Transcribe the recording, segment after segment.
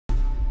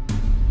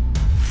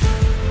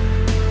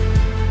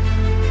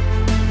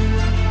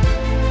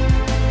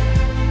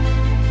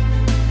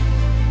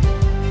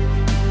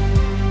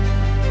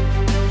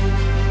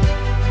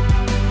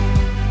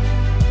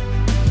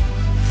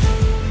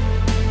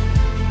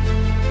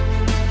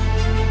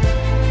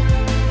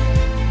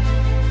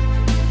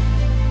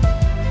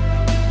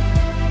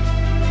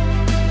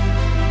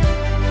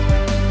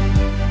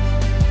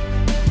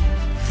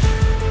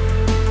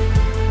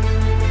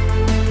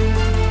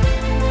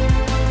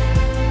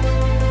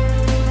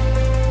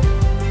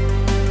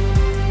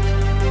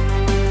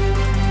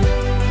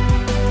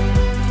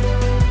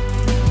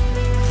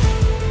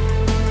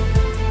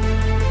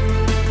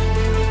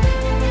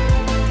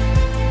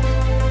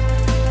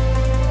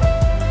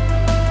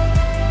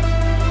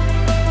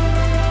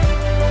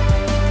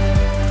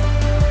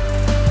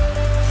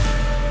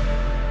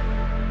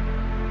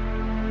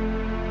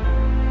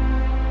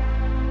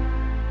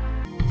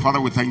Father,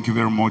 we thank you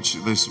very much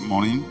this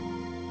morning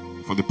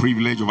for the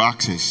privilege of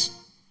access.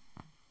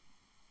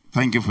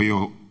 Thank you for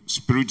your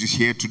Spirit is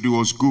here to do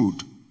us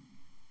good.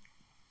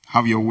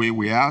 Have your way,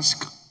 we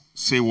ask.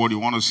 Say what you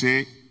want to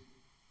say.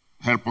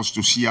 Help us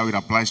to see how it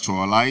applies to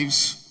our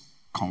lives.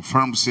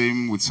 Confirm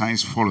same with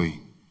signs following.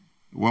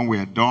 When we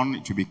are done,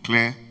 it will be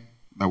clear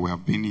that we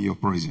have been in your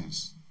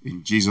presence.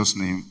 In Jesus'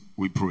 name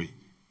we pray.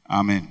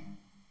 Amen.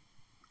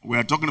 We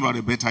are talking about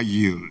a better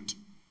yield.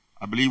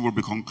 I believe we'll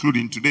be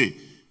concluding today.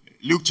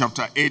 Luke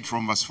chapter 8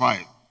 from verse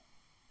 5.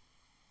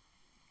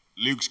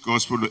 Luke's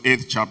Gospel, the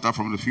 8th chapter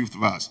from the 5th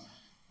verse.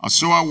 A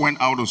sower went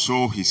out to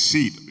sow his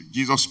seed,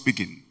 Jesus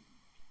speaking.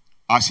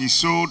 As he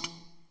sowed,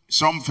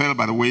 some fell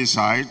by the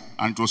wayside,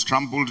 and it was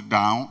trampled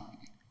down,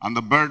 and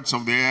the birds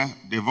of the air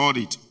devoured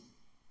it.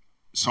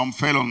 Some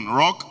fell on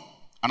rock,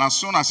 and as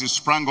soon as it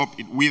sprang up,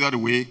 it withered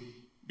away,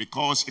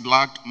 because it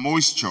lacked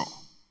moisture.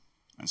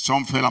 And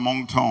some fell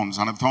among thorns,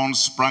 and the thorns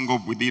sprang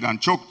up with it and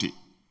choked it.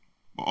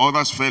 But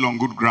others fell on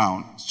good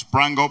ground,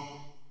 sprang up,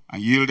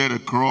 and yielded a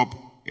crop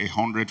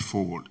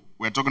 100-fold.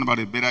 We're talking about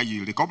a better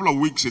yield. A couple of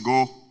weeks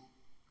ago,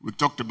 we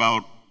talked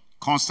about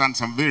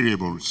constants and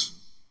variables.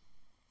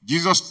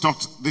 Jesus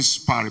taught this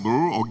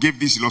parable, or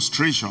gave this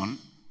illustration,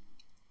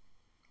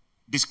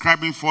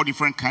 describing 4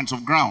 different kinds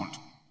of ground.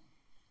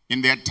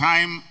 In their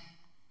time,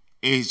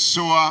 a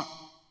sower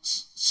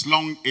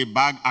slung a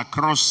bag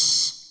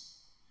across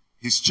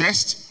his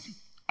chest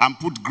and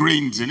put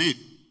grains in it,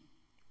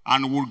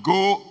 and would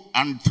go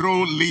and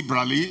throw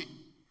liberally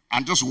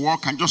and just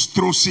walk and just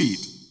throw seed.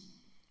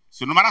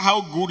 So no matter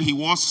how good he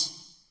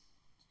was,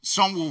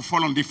 some will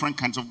fall on different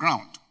kinds of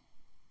ground.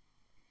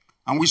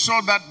 And we saw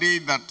that day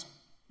that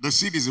the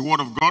seed is the word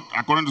of God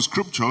according to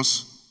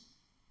scriptures.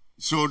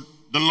 So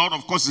the Lord,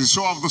 of course, is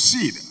the sower of the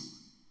seed.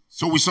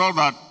 So we saw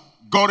that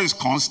God is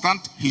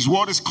constant. His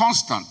word is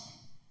constant.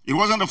 It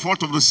wasn't the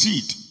fault of the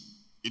seed.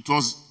 It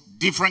was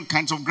different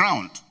kinds of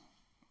ground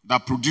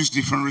that produced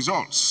different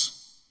results.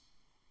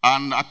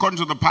 And according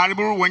to the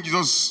parable, when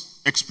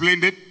Jesus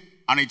explained it,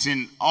 and it's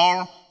in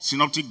all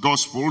synoptic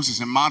gospels, it's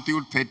in Matthew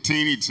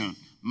 13, it's in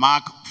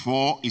Mark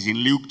 4, it's in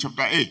Luke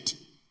chapter 8.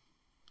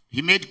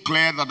 He made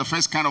clear that the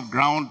first kind of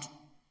ground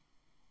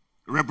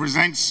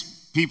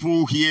represents people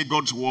who hear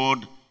God's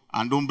word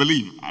and don't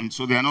believe, and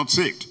so they are not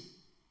saved.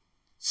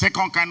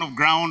 Second kind of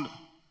ground,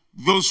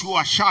 those who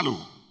are shallow.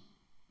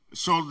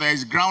 So there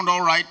is ground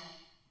all right,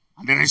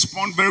 and they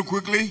respond very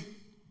quickly,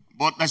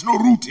 but there's no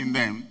root in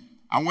them.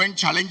 And when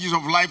challenges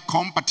of life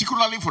come,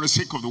 particularly for the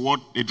sake of the word,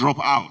 they drop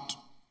out.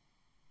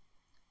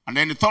 And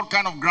then the third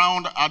kind of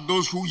ground are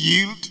those who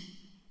yield,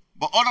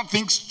 but other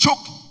things choke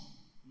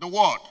the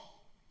word.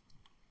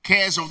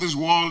 Cares of this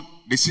world,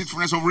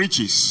 deceitfulness of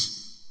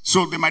riches.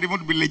 So there might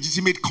even be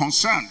legitimate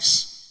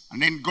concerns. And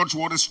then God's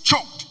word is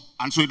choked,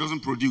 and so it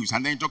doesn't produce.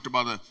 And then he talked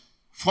about the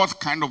fourth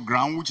kind of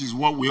ground, which is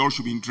what we all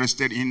should be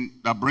interested in,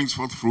 that brings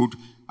forth fruit.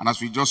 And as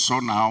we just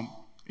saw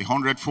now,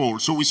 100-fold.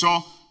 So we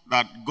saw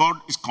that God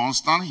is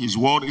constant, his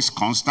word is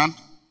constant,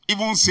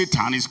 even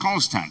Satan is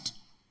constant.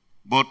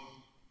 But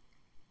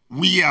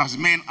we as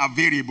men are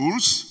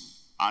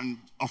variables, and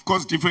of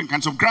course different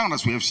kinds of ground,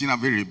 as we have seen, are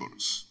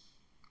variables.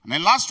 And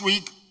then last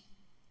week,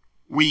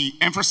 we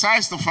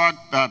emphasized the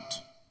fact that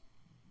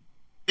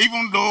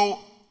even though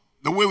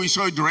the way we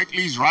saw it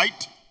directly is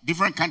right,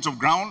 different kinds of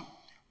ground,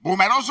 but we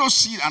might also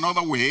see it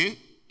another way.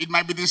 It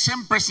might be the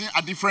same person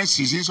at different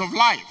seasons of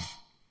life.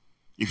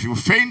 If you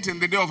faint in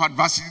the day of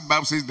adversity, the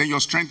Bible says, then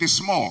your strength is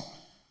small.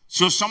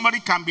 So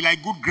somebody can be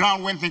like good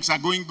ground when things are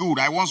going good.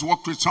 I once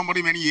worked with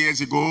somebody many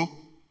years ago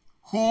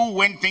who,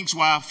 when things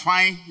were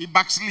fine, he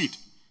backslid.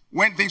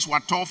 When things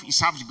were tough, he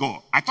served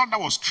God. I thought that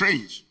was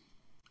strange.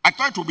 I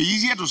thought it would be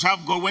easier to serve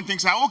God when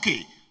things are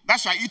okay.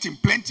 That's why I eat in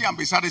plenty and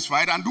be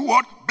satisfied and do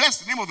what?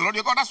 Bless the name of the Lord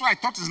your God. That's what I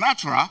thought is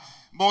natural.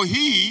 But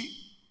he,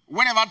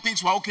 whenever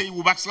things were okay, he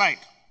would backslide.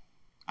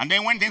 And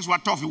then when things were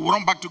tough, he would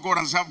run back to God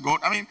and serve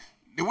God. I mean,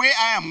 the way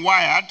I am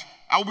wired,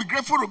 I will be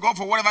grateful to God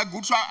for whatever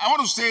good. So I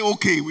want to stay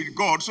okay with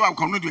God so I'll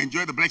continue to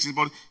enjoy the blessings.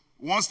 But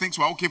once things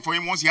were okay for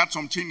him, once he had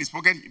some change in his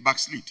pocket, he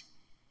backslid.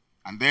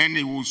 And then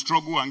he will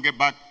struggle and get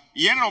back.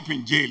 He ended up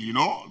in jail, you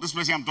know. This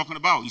person I'm talking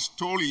about,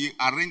 he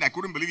arranged, I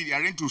couldn't believe it, he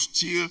arranged to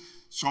steal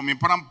some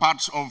important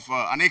parts of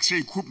an X-ray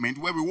equipment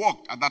where we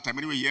worked at that time.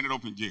 Anyway, he ended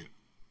up in jail.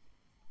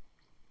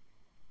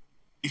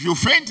 If you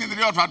faint in the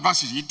day of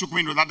adversity, it took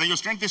me into that, then your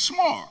strength is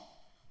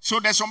small. So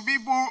there's some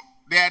people,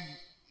 they're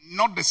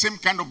not the same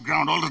kind of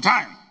ground all the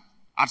time.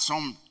 At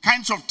some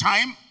kinds of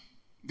time,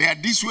 they are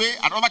this way.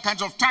 At other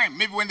kinds of time,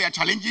 maybe when there are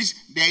challenges,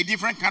 they are a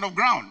different kind of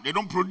ground. They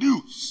don't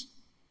produce.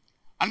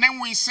 And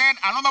then we said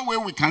another way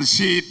we can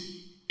see it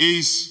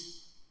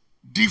is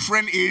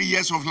different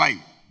areas of life.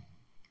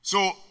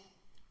 So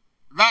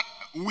that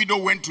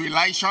widow went to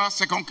Elisha,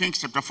 2 Kings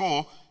chapter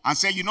 4, and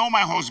said, you know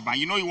my husband,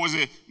 you know he was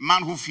a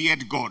man who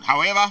feared God.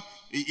 However,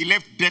 he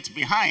left death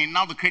behind.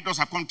 Now the creditors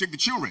have come to take the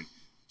children.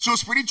 So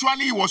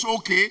spiritually he was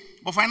okay,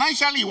 but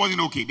financially he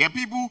wasn't okay. There are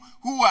people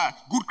who are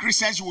good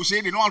Christians who will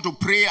say they know how to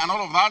pray and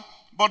all of that,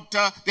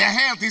 but their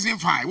health isn't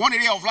fine. One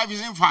area of life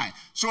isn't fine.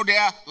 So there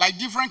are like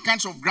different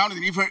kinds of ground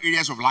in different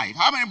areas of life.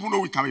 How many people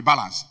know we can be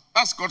balanced?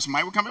 That's God's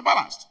mind. We can be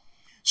balanced.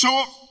 So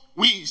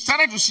we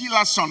started to see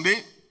last Sunday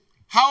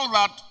how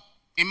that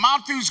in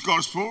Matthew's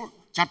Gospel,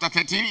 chapter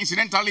 13,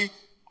 incidentally,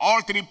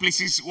 all three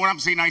places, what I'm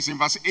saying now is in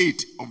verse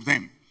 8 of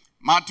them.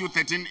 Matthew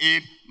 13,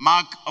 8,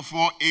 Mark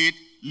 4, 8,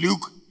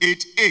 Luke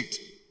 8, 8.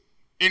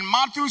 In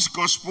Matthew's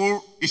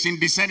Gospel, it's in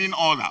descending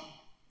order.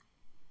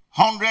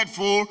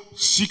 100-fold,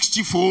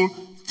 60-fold,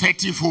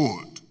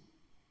 30-fold.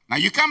 Now,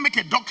 you can't make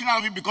a doctrine out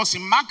of it because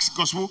in Mark's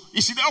Gospel,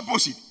 it's the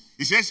opposite.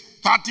 It says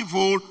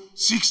 30-fold,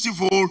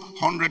 60-fold,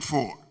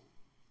 100-fold.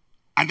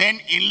 And then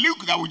in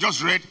Luke that we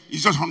just read,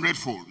 it's just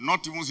 100-fold,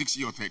 not even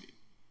 60 or 30.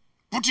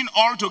 Putting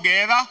all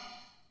together,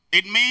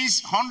 it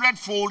means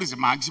 100-fold is the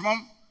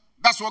maximum.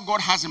 That's what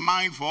God has in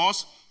mind for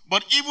us.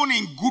 But even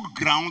in good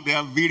ground, there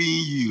are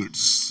varying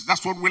yields.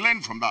 That's what we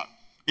learn from that.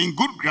 In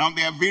good ground,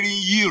 there are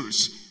varying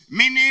yields.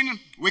 Meaning,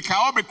 we can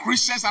all be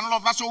Christians and all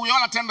of that. So we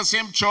all attend the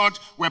same church.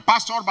 We're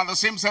pastored by the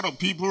same set of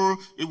people.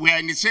 We're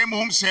in the same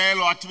home cell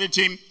or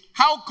activity.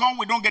 How come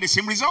we don't get the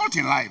same result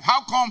in life?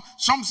 How come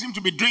some seem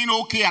to be doing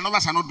okay and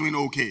others are not doing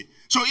okay?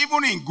 So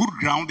even in good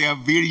ground, there are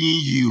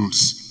varying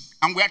yields.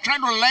 And we are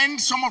trying to learn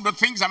some of the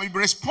things that may be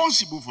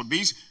responsible for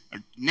this.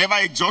 Never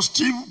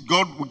exhaustive.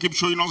 God will keep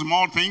showing us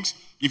more things.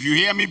 If you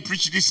hear me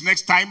preach this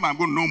next time, I'm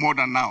going to know more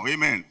than now.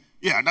 Amen.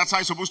 Yeah, that's how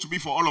it's supposed to be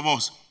for all of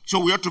us. So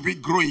we have to be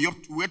growing.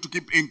 We have to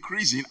keep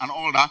increasing and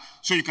all that.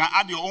 So you can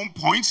add your own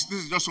points.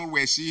 This is just what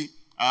we see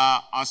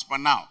as per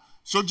now.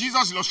 So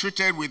Jesus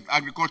illustrated with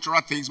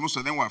agricultural things. Most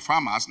of them were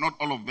farmers. Not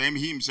all of them.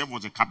 He himself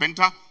was a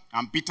carpenter.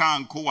 And Peter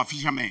and co were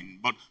fishermen.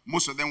 But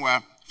most of them were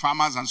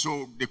farmers. And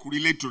so they could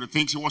relate to the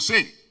things he was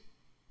saying.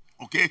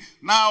 Okay.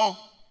 Now,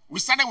 we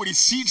started with the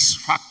seeds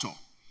factor.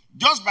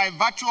 Just by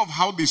virtue of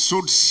how they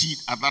sowed seed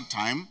at that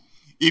time,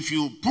 if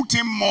you put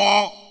in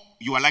more,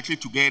 you are likely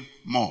to get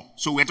more.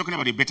 So we're talking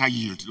about a better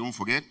yield. Don't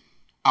forget.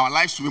 Our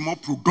lives to be more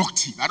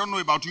productive. I don't know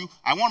about you.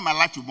 I want my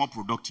life to be more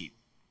productive.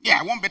 Yeah,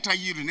 I want better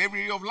yield in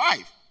every area of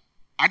life.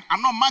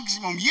 I'm not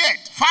maximum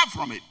yet. Far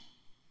from it.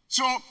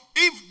 So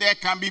if there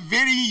can be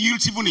varying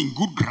yields even in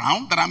good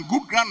ground, that I'm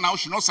good ground now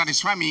should not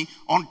satisfy me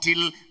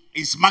until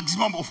it's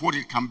maximum of what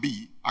it can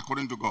be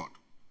according to God.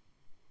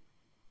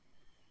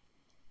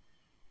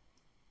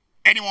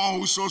 Anyone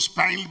who sows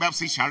sparingly, the Bible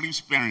says, shall reap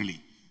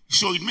sparingly.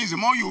 So it means the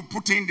more you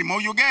put in, the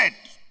more you get.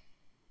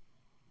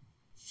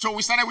 So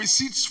we started with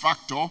seeds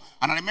factor,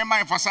 and I remember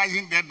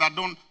emphasizing that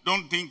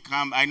don't think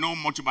I know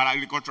much about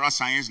agricultural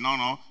science.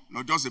 No,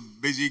 just a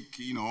basic,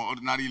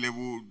 ordinary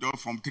level, just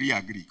from 3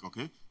 Agric,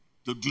 okay,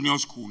 to junior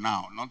school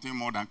now. Nothing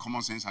more than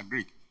common sense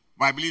Agric.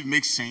 But I believe it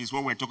makes sense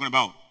what we're talking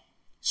about.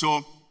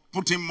 So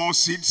putting more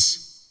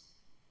seeds,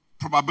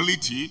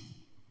 probability,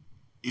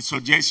 it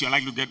suggests you're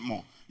likely to get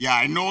more. Yeah,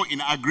 I know in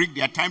Agric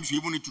there are times you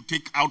even need to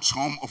take out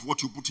some of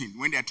what you put in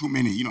when there are too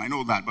many. I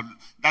know that, but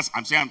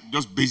I'm saying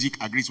just basic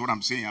Agric is what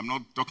I'm saying. I'm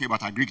not talking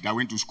about Agric that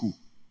went to school.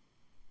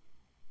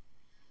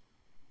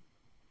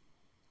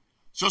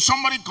 So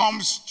somebody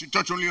comes to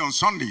church only on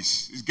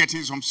Sundays, is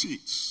getting some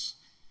seeds.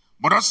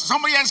 But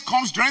somebody else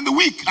comes during the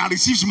week and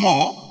receives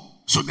more,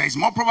 so there is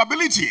more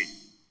probability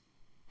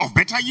of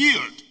better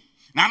yield.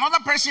 Now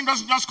another person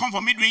doesn't just come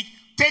for midweek,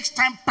 takes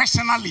time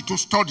personally to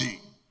study.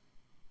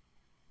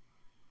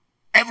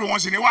 Every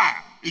once in a while,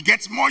 it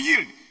gets more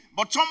yield.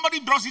 But somebody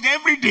does it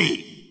every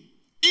day.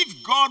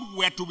 If God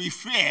were to be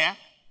fair,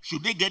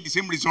 should they get the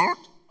same result?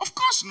 Of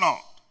course not.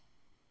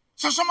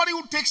 So somebody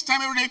who takes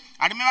time every day,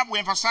 I remember we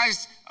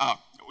emphasized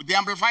the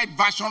amplified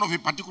version of a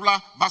particular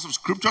verse of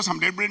scriptures. I'm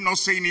deliberately not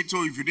saying it,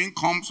 so if you didn't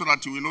come so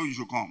that you will know you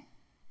should come.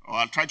 Or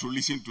I'll try to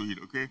listen to it,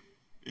 okay?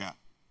 Yeah.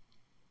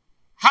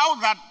 How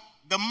that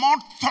the more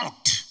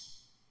thought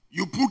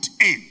you put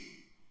in,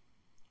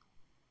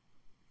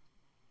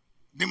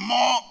 the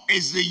more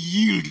is the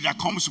yield that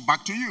comes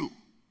back to you.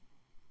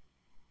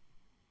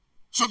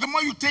 So the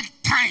more you take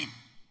time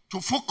to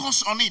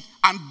focus on it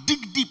and dig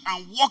deep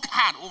and work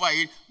hard over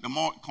it, the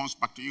more it comes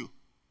back to you.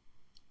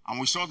 And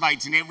we saw that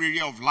it's in every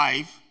area of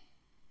life.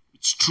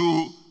 It's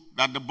true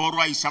that the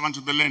borrower is servant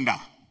to the lender.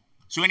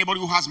 So anybody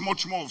who has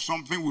much more of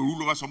something will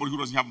rule over somebody who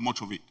doesn't have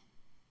much of it.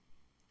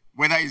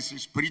 Whether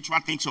it's spiritual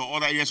things or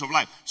other areas of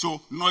life.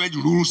 So knowledge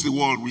rules the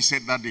world, we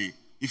said that day.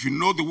 If you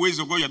know the ways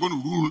of God, you're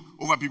going to rule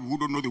over people who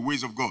don't know the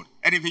ways of God.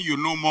 Anything you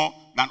know more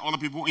than other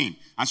people in.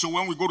 And so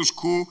when we go to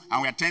school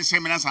and we attend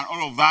seminars and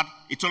all of that,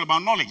 it's all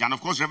about knowledge. And of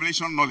course,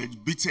 revelation knowledge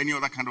beats any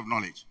other kind of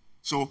knowledge.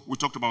 So we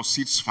talked about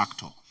seeds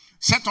factor.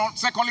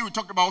 Secondly, we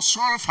talked about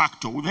soil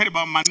factor. We've heard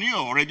about manure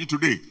already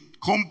today.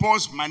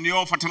 Compost,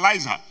 manure,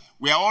 fertilizer.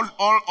 We are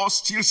all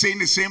still saying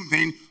the same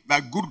thing,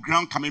 that good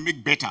ground can be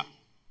made better.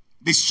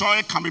 The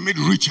soil can be made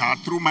richer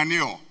through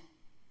manure.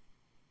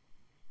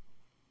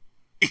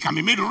 It can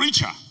be made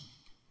richer.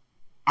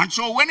 And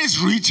so when it's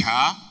richer,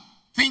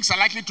 things are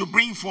likely to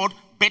bring forth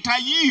better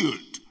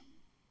yield.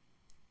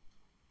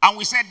 And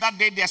we said that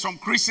day there are some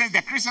Christians,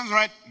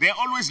 right? They're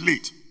always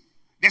late.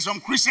 There's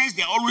some Christians,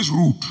 they're always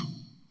rude.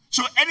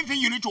 So anything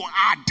you need to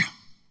add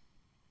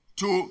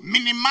to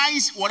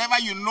minimize whatever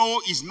you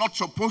know is not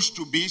supposed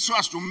to be so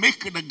as to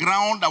make the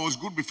ground that was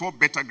good before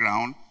better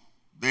ground,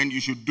 then you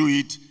should do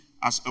it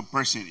as a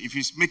person. If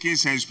it's making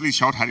sense, please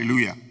shout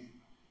hallelujah.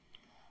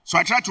 So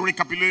I try to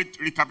recapitulate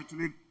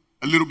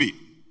a little bit.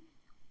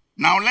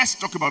 Now let's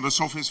talk about the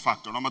surface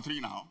factor, number 3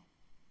 now.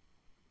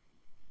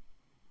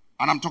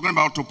 And I'm talking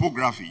about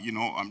topography,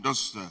 I'm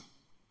just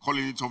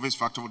calling it surface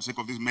factor for the sake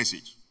of this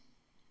message.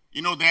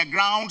 There are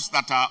grounds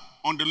that are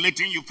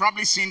undulating. You've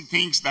probably seen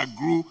things that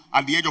grew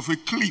at the edge of a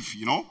cliff,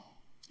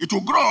 It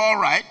will grow all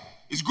right.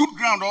 It's good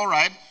ground all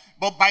right.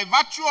 But by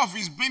virtue of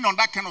its being on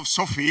that kind of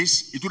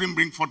surface, it wouldn't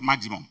bring forth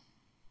maximum.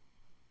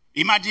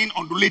 Imagine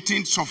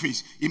undulating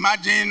surface.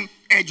 Imagine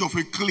edge of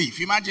a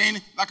cliff. Imagine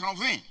that kind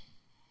of thing.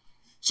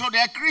 So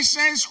there are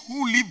Christians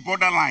who live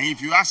borderline,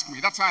 if you ask me.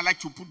 That's how I like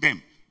to put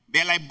them.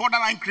 They're like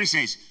borderline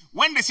Christians.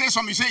 When they say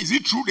something, you say, is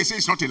it true? They say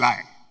it's not a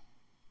lie.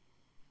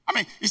 I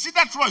mean, is it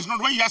that true or it's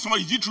not? When you ask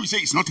somebody, is it true? You say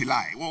it's not a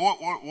lie.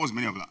 What was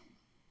meaning of that?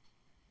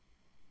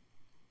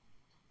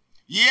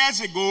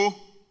 Years ago,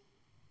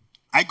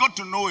 I got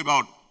to know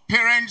about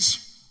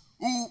parents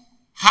who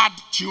had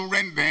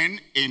children then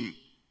in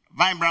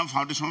Vinebrand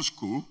Foundation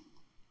School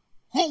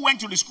who went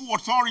to the school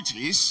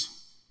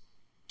authorities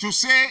to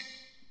say,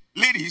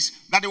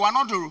 ladies, that they were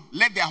not to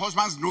let their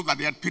husbands know that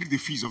they had paid the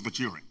fees of the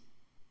children.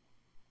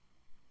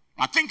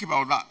 Now think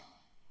about that.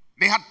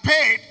 They had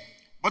paid,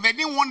 but they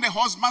didn't want the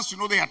husbands to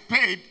know they had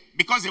paid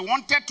because they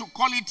wanted to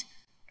call it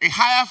a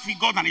higher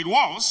figure than it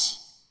was.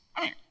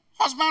 I mean,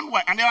 husband,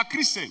 wife, and they were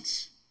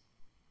Christians.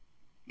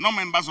 No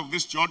members of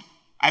this church.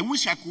 I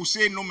wish I could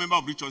say no member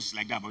of this church is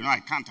like that, but I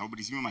can't. I'll be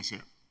deceiving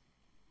myself.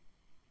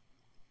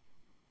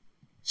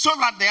 So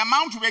that the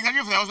amount to be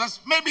exaggerated for the husbands,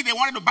 maybe they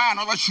wanted to buy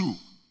another shoe,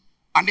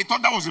 and they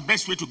thought that was the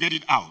best way to get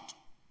it out.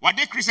 Were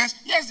they Christians?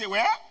 Yes, they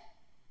were.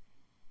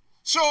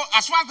 So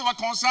as far as they were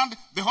concerned,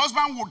 the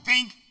husband would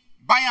think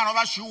buying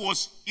another shoe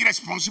was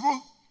irresponsible.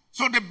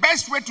 So the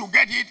best way to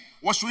get it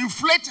was to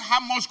inflate how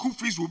much school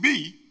fees would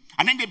be.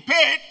 And then they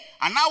paid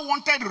and now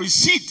wanted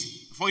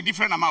receipt for a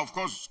different amount. Of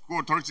course,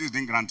 school authorities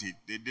didn't grant it.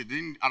 They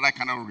didn't have that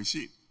kind of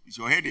receipt. It's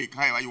your headache,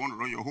 however you want to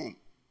run your home.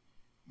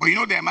 But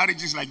there are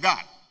marriages like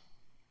that.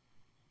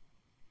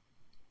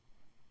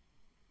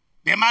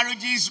 There are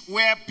marriages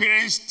where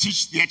parents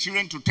teach their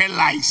children to tell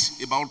lies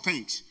about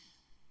things.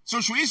 So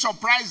should it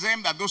surprise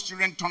them that those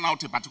children turn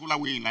out a particular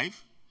way in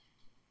life?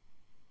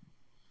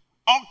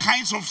 All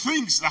kinds of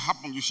things that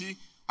happen, you see.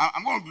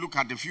 I'm going to look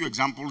at a few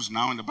examples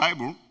now in the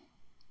Bible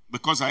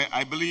because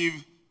I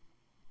believe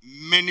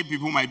many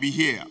people might be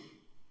here.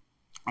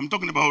 I'm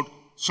talking about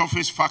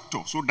surface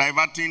factor, so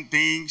diverting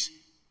things,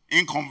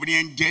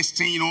 inconvenient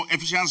jesting,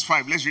 Ephesians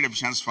 5. Let's read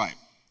Ephesians 5.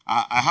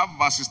 I have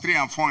verses 3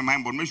 and 4 in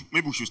mind, but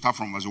maybe we should start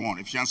from verse 1,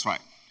 Ephesians 5.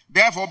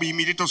 Therefore, be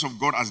imitators of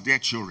God as dear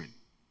children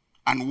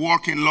and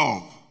walk in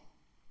love.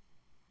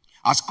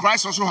 As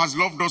Christ also has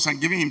loved us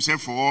and given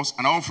himself for us,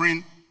 an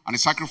offering and a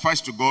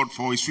sacrifice to God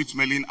for a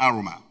sweet-smelling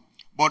aroma.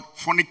 But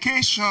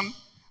fornication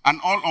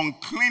and all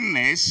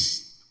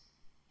uncleanness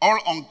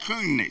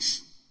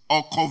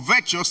or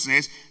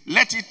covetousness,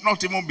 let it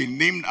not even be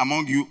named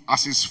among you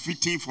as is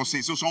fitting for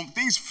sin. So some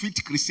things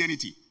fit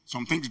Christianity,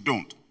 some things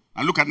don't.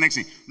 And look at the next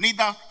thing.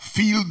 Neither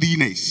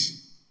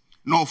filthiness,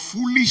 nor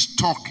foolish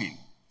talking,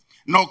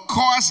 nor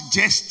coarse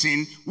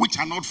jesting, which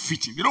are not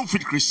fitting. They don't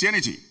fit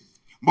Christianity.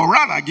 But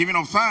rather giving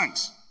of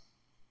thanks.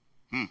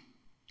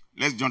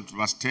 Let's jump to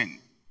verse 10.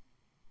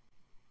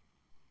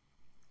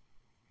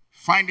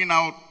 Finding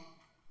out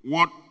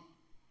what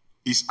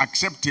is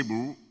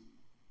acceptable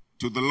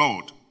to the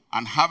Lord,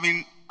 and have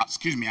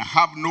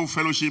no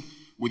fellowship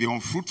with the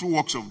unfruitful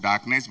works of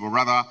darkness, but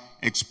rather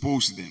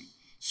expose them.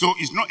 So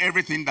it's not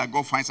everything that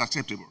God finds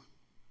acceptable.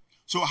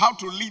 So how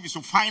to live is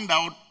to find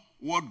out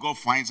what God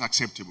finds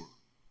acceptable.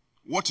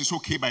 What is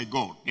okay by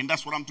God? And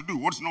that's what I'm to do.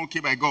 What's not okay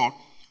by God?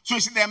 So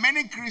you see, there are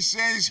many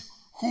Christians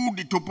who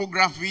the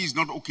topography is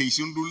not okay.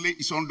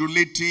 It's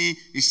undulating,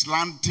 it's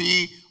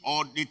slanting,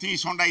 or the thing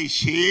is under a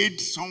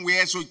shade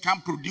somewhere so it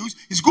can't produce.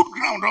 It's good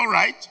ground, all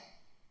right.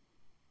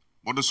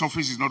 But the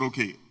surface is not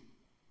okay.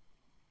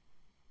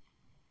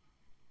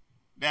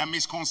 There are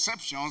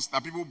misconceptions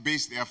that people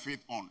base their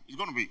faith on. It's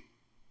going to be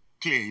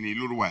clear in a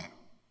little while.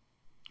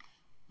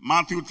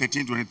 Matthew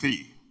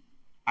 13:23.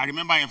 I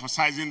remember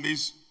emphasizing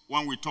this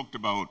when we talked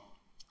about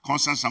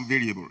constants and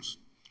variables.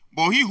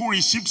 But he who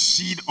receives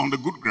seed on the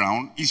good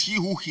ground is he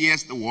who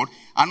hears the word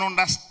and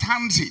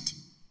understands it.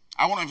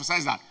 I want to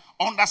emphasize that.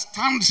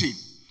 Understands it.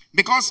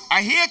 Because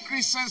I hear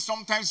Christians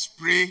sometimes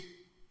pray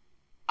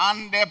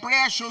and their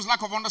prayer shows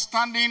lack of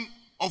understanding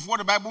of what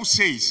the Bible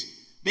says.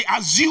 They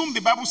assume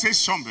the Bible says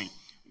something.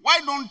 Why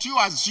don't you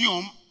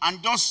assume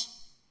and just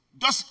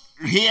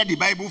hear the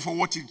Bible for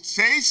what it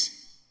says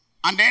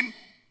and then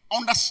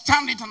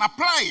understand it and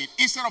apply it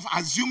instead of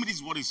assuming this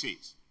is what it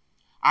says?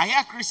 I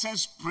hear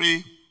Christians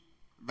pray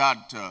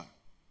that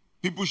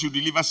people should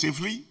deliver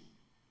safely,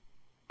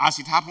 as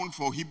it happened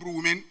for Hebrew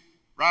women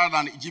rather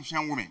than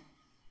Egyptian women.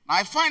 Now,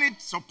 I find it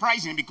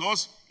surprising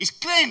because it's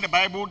clear in the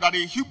Bible that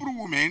the Hebrew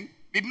women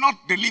did not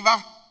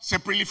deliver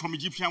separately from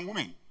Egyptian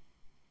women.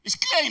 It's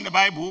clear in the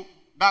Bible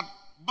that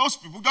those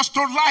people just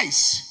told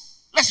lies.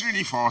 Let's read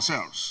it for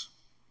ourselves.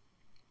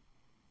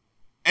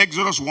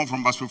 Exodus 1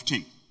 from verse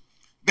 15.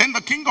 Then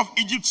the king of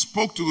Egypt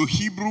spoke to the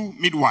Hebrew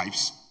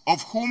midwives,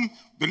 of whom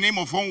the name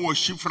of one was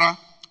Shiphrah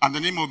and the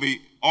name of the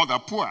other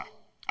Puah.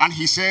 And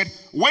he said,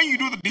 when you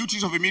do the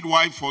duties of a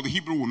midwife for the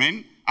Hebrew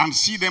women and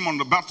see them on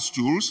the birth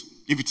stools,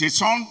 if it's a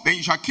son, then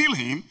you shall kill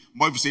him,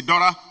 but if it's a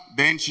daughter,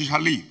 then she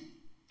shall live.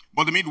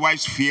 But the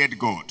midwives feared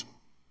God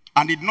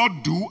and did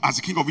not do as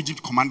the king of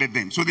Egypt commanded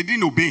them. So they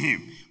didn't obey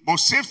him, but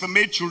saved the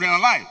maid children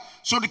alive.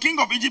 So the king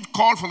of Egypt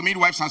called for the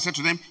midwives and said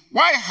to them,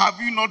 why have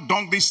you not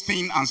done this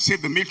thing and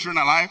saved the maid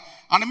children alive?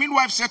 And the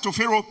midwife said to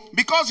Pharaoh,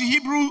 because the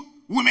Hebrew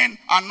women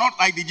are not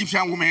like the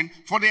Egyptian women,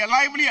 for they are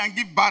lively and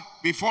give birth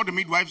before the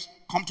midwives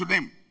come to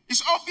them.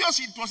 It's obvious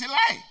it was a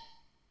lie.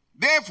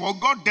 Therefore,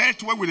 God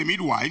dealt well with the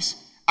midwives,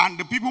 and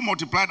the people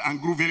multiplied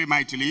and grew very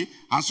mightily.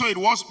 And so it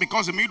was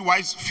because the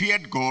midwives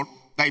feared God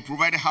that he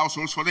provided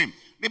households for them.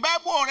 The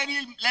Bible already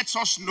lets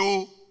us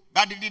know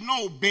that they did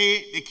not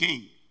obey the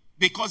king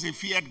because they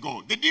feared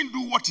God. They didn't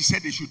do what he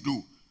said they should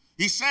do.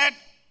 He said,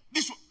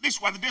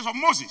 this was the days of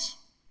Moses.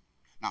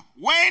 Now,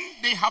 when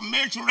they have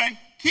male children,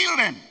 kill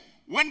them.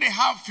 When they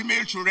have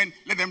female children,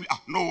 let them,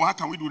 no, how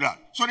can we do that?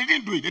 So they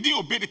didn't do it. They didn't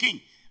obey the king.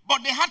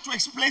 But they had to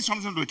explain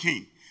something to the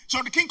king.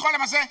 So the king called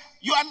them and said,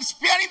 you are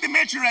sparing the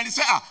male children. He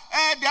said,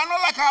 they are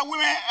not like our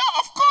women.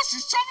 Of course,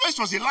 it's obvious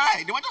it was a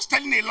lie. They were just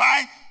telling a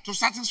lie to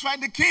satisfy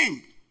the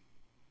king.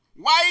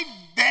 Why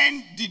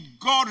then did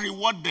God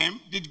reward them?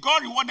 Did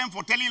God reward them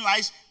for telling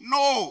lies?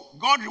 No,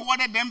 God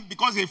rewarded them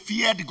because they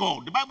feared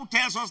God. The Bible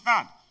tells us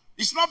that.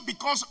 It's not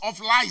because of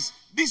lies.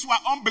 These were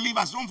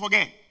unbelievers, don't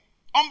forget.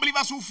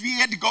 Unbelievers who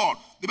feared God.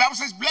 The Bible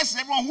says, blessed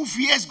is everyone who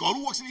fears God,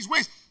 who walks in his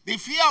ways. The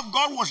fear of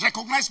God was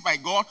recognized by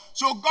God,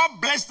 so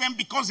God blessed them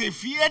because they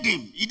feared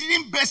him. He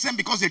didn't bless them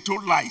because they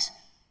told lies.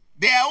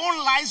 Their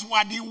own lies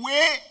were the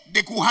way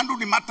they could handle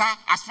the matter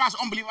as far as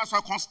unbelievers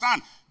are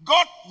concerned.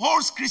 God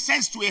holds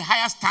Christians to a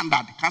higher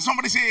standard. Can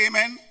somebody say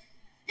amen?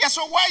 Yeah,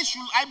 so why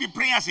should I be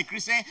praying as a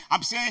Christian?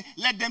 I'm saying,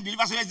 let them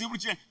deliver, so let's deliver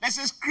children. There's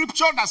a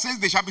scripture that says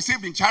they shall be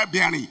saved in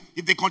childbearing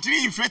if they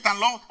continue in faith and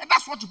love, and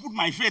that's what you put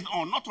my faith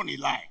on, not on a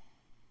lie.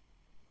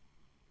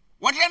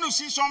 We're trying to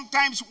see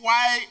sometimes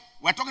why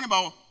we're talking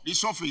about the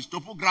surface,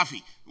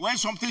 topography. When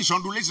something is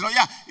undulating,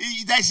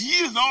 there's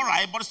yield, all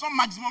right, but it's not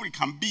maximum it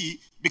can be,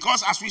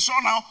 because as we saw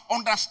now,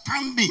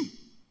 understanding.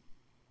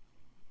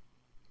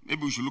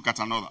 Maybe we should look at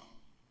another.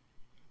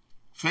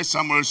 1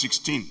 Samuel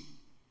 16.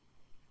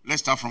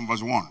 Let's start from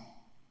verse 1.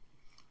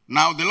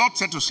 Now the Lord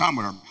said to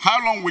Samuel,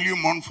 how long will you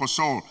mourn for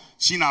Saul,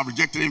 seeing I have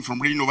rejected him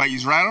from reigning over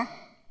Israel?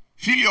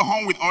 Fill your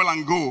horn with oil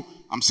and go.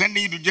 I'm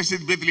sending you to Jesse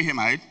the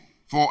Bethlehemite,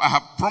 for I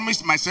have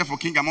promised myself a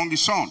king among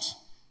his sons.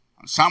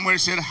 And Samuel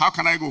said, how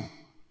can I go?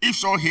 If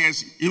Saul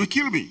hears, he will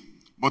kill me.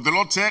 But the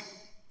Lord said,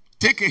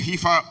 take a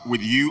heifer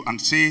with you and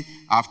say,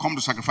 I have come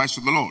to sacrifice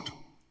to the Lord.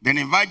 Then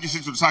invite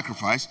Jesse to the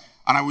sacrifice,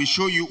 and I will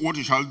show you what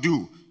you shall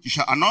do. You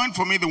shall anoint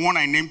for me the one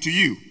I named to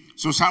you.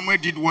 So Samuel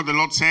did what the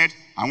Lord said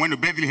and went to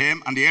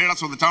Bethlehem, and the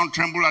elders of the town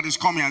trembled at his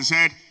coming and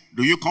said,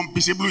 do you come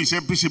peaceably? He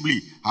said,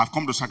 peaceably. I have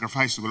come to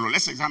sacrifice to the Lord.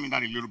 Let's examine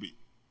that a little bit.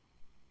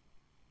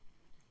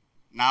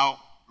 Now,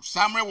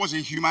 Samuel was a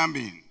human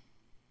being.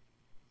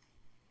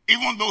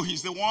 Even though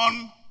he's the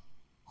one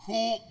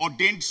who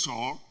ordained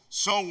Saul,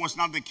 Saul was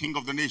not the king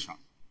of the nation.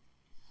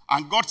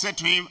 And God said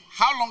to him,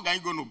 how long are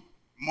you going to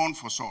mourn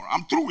for Saul?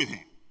 I'm through with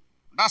him.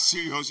 That's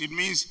serious. It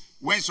means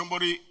when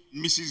somebody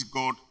misses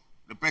God,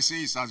 the person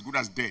is as good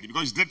as dead.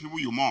 Because it's dead people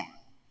you mourn.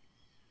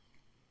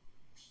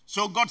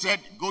 So God said,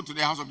 go to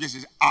the house of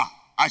Jesse.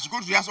 I should go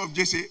to the house of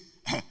Jesse.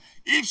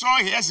 If Saul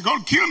hears, he's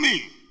going to kill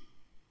me.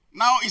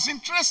 Now, it's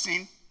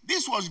interesting.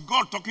 This was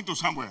God talking to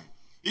Samuel.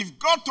 If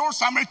God told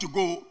Samuel to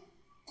go,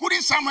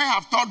 couldn't Samuel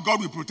have thought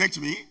God will protect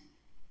me?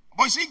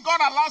 But you see, God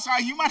allows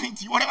our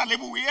humanity, whatever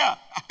level we are.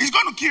 He's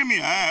going to kill me.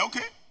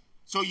 Okay.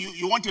 So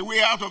you want a way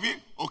out of it?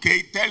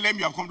 Okay, tell them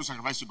you have come to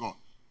sacrifice to God.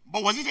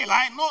 But was it a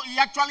lie? No, he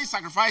actually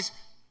sacrificed.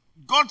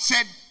 God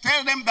said,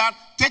 tell them that,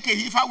 take a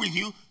heifer with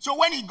you. So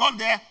when he got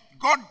there,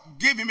 God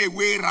gave him a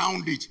way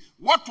around it.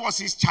 What was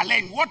his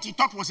challenge? What he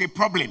thought was a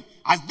problem,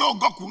 as though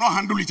God could not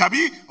handle it.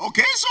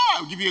 Okay, so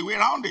I'll give you a way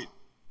around it.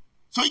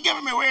 So he gave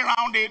him a way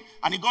around it,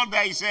 and he got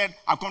there, he said,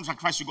 I've come to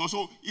sacrifice to God.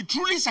 So he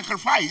truly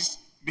sacrificed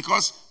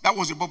because that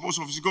was the purpose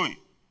of his going.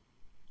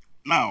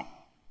 Now,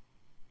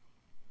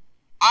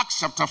 Acts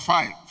chapter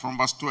 5 from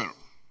verse 12.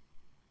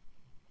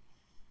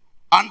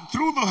 And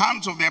through the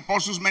hands of the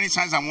apostles, many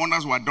signs and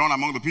wonders were done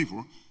among the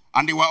people,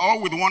 and they were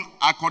all with one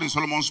accord in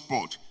Solomon's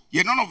porch.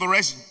 Yet none of the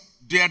rest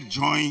dared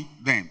join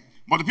them.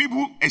 But the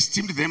people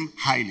esteemed them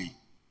highly.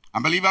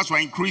 And believers were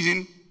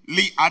increasingly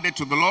added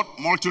to the Lord,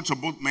 multitudes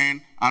of both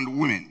men and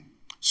women.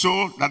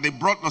 So that they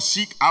brought the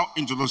sick out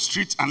into the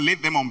streets and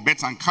laid them on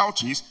beds and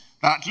couches,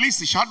 that at least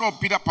the shadow of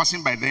Peter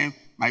passing by them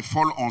might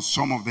fall on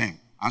some of them,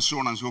 and so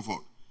on and so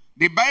forth.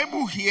 The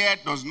Bible here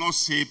does not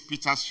say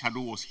Peter's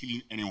shadow was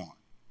healing anyone.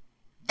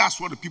 That's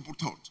what the people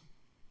thought.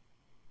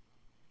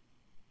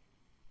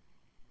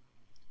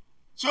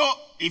 So,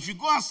 if you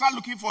go and start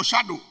looking for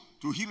shadow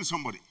to heal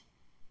somebody,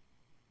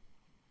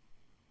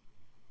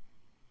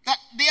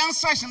 the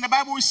answer is in the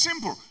Bible is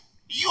simple.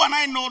 You and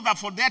I know that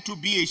for there to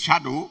be a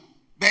shadow,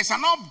 there's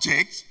an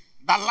object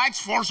that light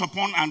falls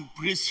upon and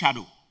creates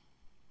shadow.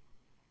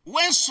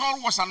 When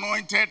Saul was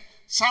anointed,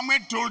 Samuel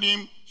told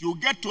him, you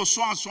get to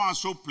so and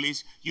so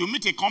place, you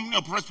meet a company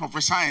of prophets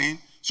prophesying.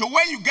 So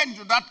when you get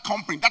into that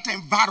company, that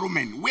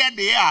environment where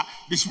they are,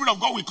 the Spirit of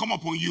God will come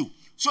upon you.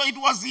 So it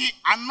was the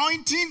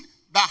anointing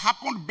that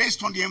happened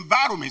based on the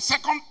environment.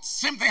 Second,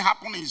 same thing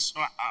happened is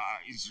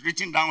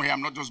written down here.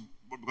 I'm not just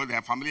because they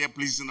are familiar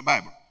places in the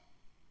Bible.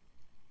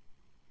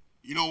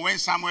 You know, when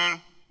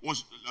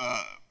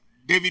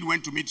David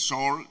went to meet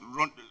Samuel,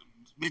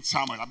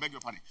 I beg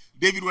your pardon.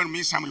 David went to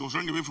meet Samuel, he was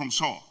running away from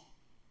Saul.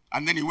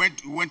 And then he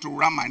went to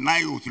Ramah,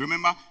 Naioth,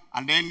 remember?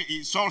 And then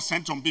Saul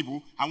sent some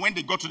people, and when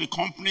they got to the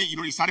company, you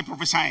know, he started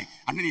prophesying.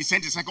 And then he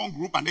sent a second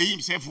group, and then he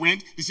himself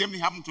went. The same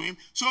thing happened to him.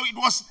 So it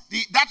was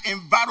that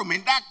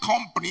environment, that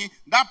company,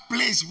 that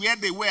place where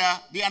they were,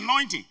 the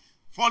anointing.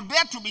 For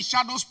there to be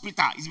shadows,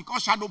 Peter, is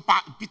because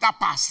Peter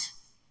passed.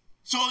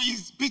 So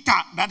it's Peter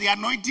that the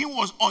anointing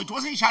was, it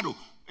wasn't shadow.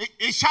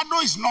 A shadow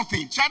is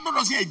nothing. Shadow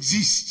doesn't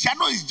exist.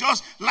 Shadow is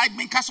just like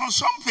being cast on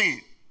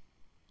something.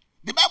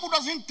 The Bible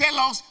doesn't tell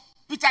us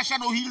Peter's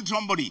shadow healed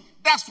somebody.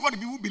 That's what the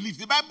people believe.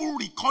 The Bible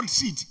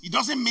records it. It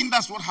doesn't mean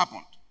that's what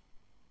happened.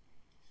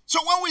 So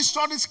when we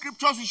study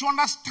scriptures, we should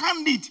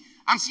understand it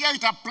and see how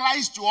it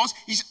applies to us.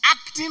 It's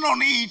acting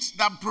on it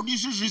that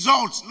produces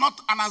results, not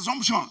an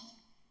assumption.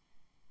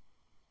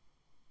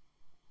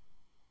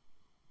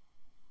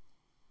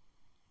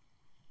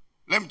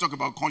 Let me talk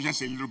about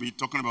conscience a little bit,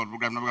 talking about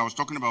program. I was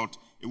talking about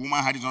a woman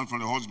hiding something from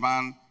the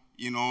husband,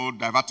 you know,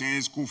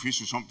 diverting school fees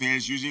to something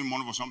else, using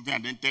money for something,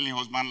 and then telling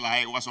husband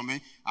lie over something.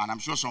 And I'm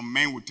sure some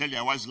men will tell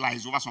their wives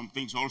lies over some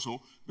things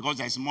also, because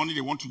there's money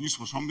they want to use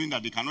for something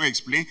that they cannot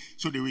explain,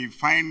 so they will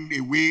find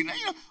a way. You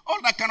know, all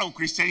that kind of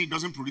Christianity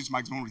doesn't produce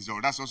maximum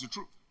result. That's also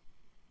true.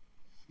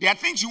 There are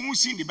things you won't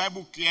see in the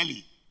Bible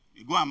clearly.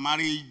 You go and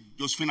marry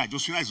Josephina.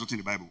 Josephina is not in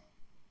the Bible.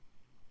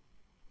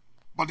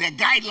 But there are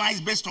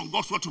guidelines based on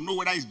God's word to know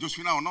whether it's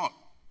Josephina or not.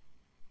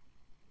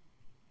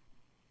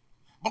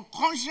 But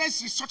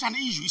conscience is such an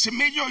issue. It's a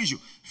major issue.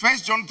 1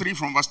 John 3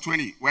 from verse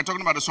 20. We're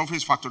talking about the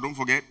surface factor. Don't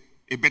forget,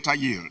 a better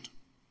yield.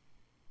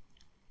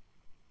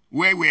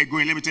 Where we're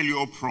going, let me tell you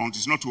up front,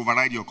 is not to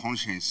override your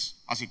conscience.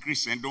 As a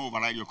Christian, don't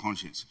override your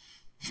conscience.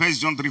 1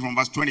 John 3 from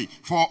verse 20.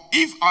 For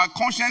if our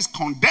conscience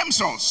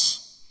condemns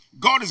us,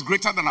 God is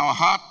greater than our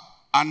heart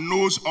and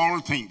knows all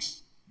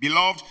things.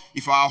 Beloved,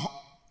 if our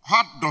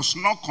heart does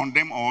not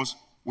condemn us,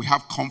 we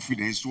have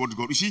confidence towards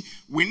God. You see,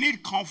 we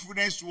need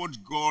confidence towards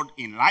God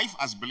in life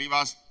as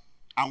believers,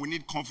 and we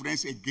need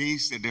confidence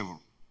against the devil.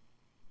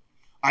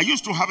 I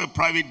used to have a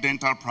private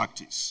dental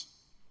practice.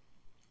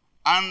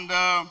 And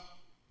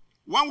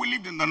when we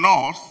lived in the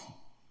north,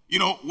 you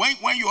know,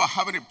 when you are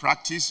having a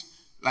practice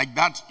like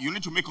that, you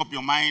need to make up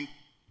your mind,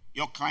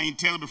 your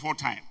clientele before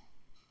time.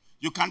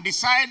 You can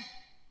decide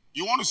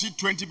you want to see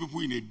 20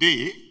 people in a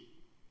day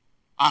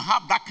and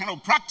have that kind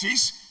of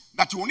practice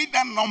that you will need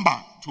that number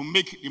to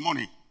make the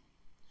money.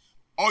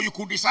 Or you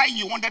could decide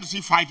you wanted to see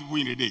 5 people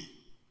in a day.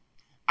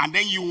 And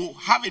then you will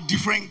have a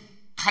different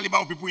caliber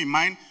of people in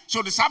mind.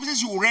 So the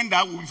services you will render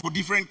will be for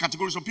different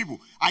categories of people.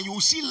 And you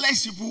will see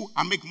less people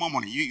and make more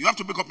money. You have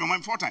to make up your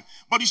mind 4 times.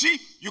 But you see,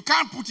 you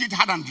can't put it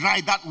hard and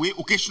dry that way.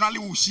 Occasionally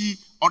we'll see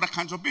other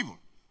kinds of people.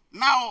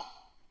 Now,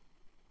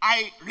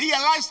 I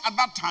realized at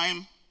that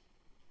time,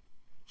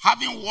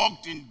 having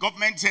worked in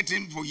government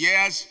setting for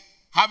years,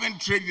 having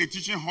trained in a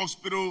teaching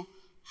hospital,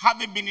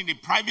 having been in a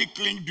private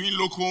clinic doing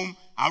locum,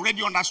 I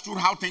already understood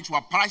how things were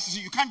priced.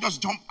 You can't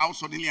just jump out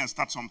suddenly and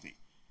start something.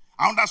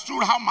 I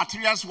understood how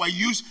materials were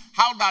used,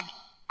 how that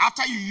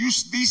after you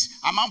use this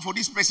amount for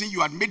this person,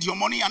 you had made your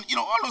money, and you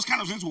know, all those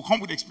kind of things will come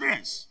with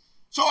experience.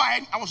 So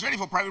I was ready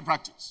for private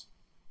practice.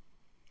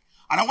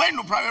 And I went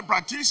into private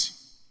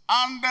practice,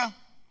 and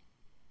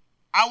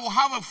I will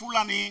have a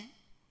Fulani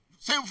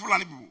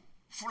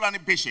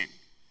patient.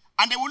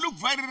 And they will look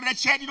very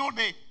wretched. You know,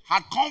 they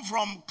had come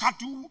from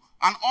cattle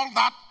and all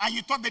that, and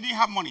you thought they didn't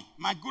have money.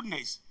 My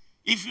goodness.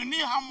 If you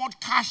knew how much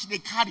cash they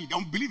carried,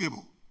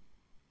 unbelievable.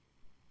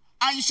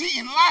 And you see,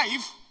 in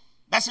life,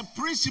 there's a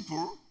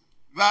principle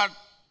that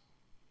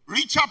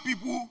richer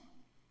people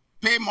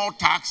pay more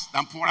tax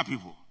than poorer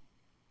people.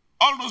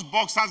 All those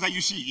boxers that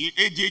you see,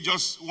 AJ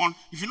just won,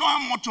 if you know how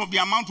much of the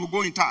amount will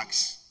go in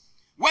tax,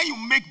 when you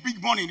make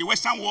big money in the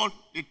Western world,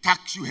 they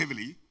tax you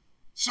heavily.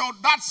 So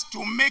that's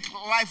to make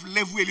life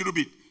level a little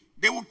bit.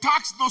 They will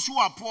tax those who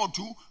are poor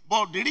too,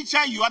 but the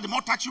richer you are, the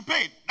more tax you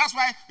pay. That's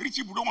why rich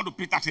people don't want to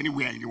pay tax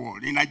anywhere in the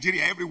world. In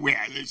Nigeria,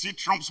 everywhere. You see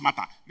Trump's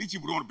matter. Rich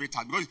people don't want to pay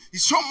tax because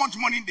it's so much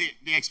money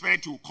they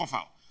expect to cough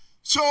out.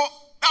 So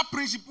that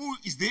principle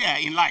is there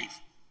in life.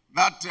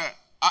 That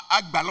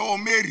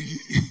Agbalo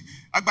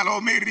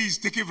Mary is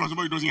taken from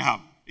somebody who doesn't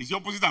have. It's the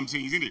opposite I'm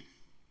saying, isn't it?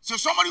 So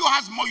somebody who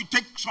has more, you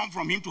take some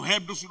from him to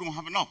help those who don't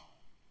have enough.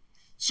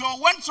 So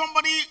when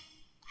somebody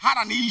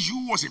had an issue,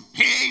 was in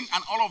pain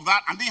and all of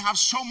that, and didn't have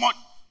so much,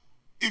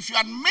 if you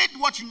had made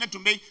what you needed to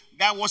make,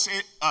 there was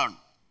a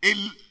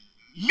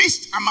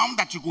least amount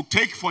that you could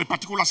take for a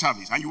particular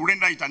service, and you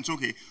render it and it's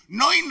okay.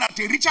 Knowing that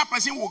a richer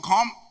person will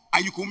come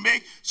and you could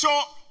make. So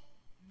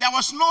there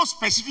was no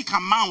specific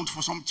amount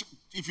for some,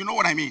 if you know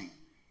what I mean.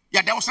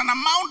 Yeah, there was an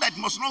amount that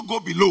must not go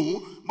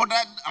below, but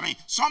that,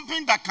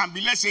 something that can be,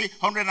 let's say,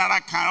 100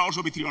 naira can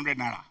also be 300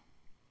 naira.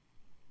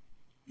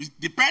 It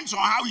depends on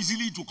how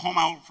easily it will come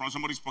out from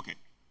somebody's pocket.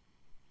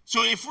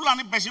 So a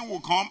Fulani person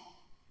will come,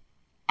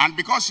 and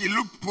because he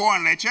looked poor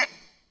and wretched,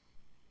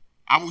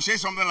 I will say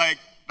something like,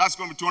 that's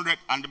going to be 200,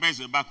 and the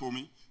best is back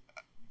home.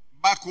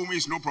 Back home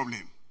is no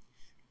problem.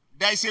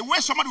 There is a way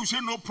somebody will say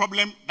no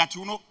problem that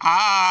you know,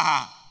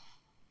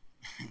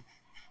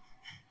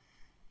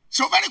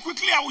 So very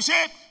quickly I will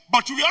say,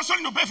 but you also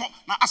need to pay for.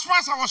 Now, as far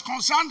as I was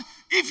concerned,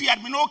 if he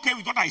had been okay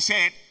with what I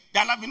said,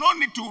 there would have been no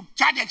need to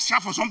charge extra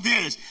for something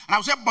else. And I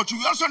would say, but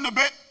you also need to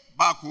pay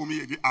back home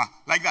again.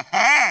 Like that.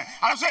 And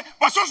I would say,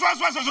 but so.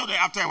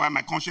 After a while,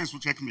 my conscience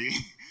will check me.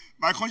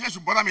 My conscience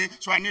will bother me,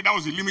 so I knew that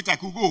was the limit I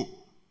could go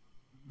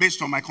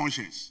based on my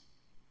conscience.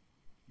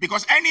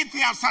 Because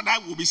anything outside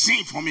that will be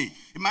sin for me.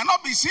 It might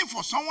not be sin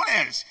for someone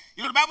else.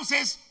 You know, the Bible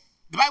says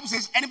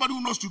anybody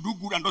who knows to do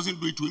good and doesn't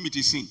do it, to him it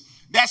is sin.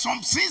 There are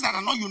some sins that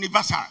are not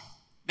universal.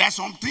 There are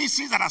some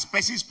sins that are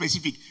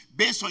specific,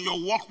 based on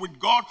your work with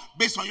God,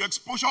 based on your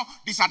exposure.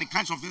 These are the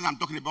kinds of things I'm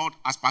talking about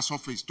as per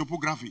surface,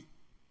 topography.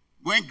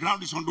 When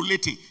ground is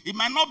undulating, it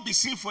might not be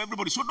safe for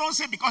everybody. So don't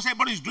say because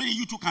everybody is doing it,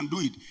 you too can do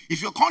it.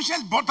 If your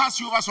conscience bothers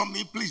you over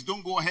something, please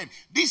don't go ahead.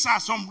 These are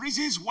some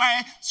reasons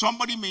why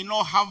somebody may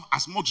not have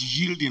as much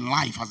yield in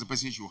life as the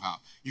person should have.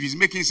 If it's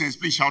making sense,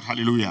 please shout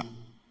hallelujah.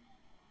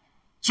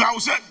 So I will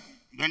say,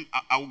 then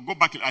I will go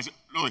back. I said,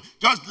 no,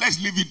 just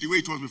let's leave it the way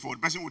it was before.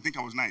 The person would think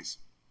I was nice.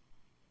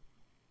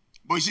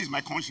 But you see, it's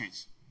my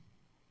conscience.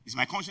 It's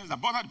my conscience that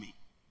bothered me.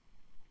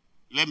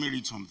 Let me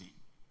read something.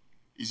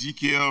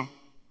 Ezekiel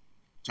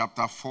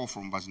chapter 4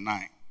 from verse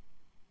 9.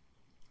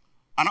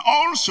 And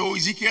also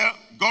Ezekiel,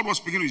 God was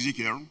speaking to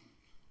Ezekiel,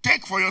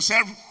 take for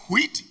yourself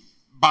wheat,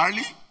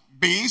 barley,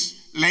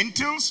 beans,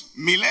 lentils,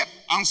 millet,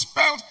 and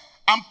spelt,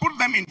 and put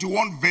them into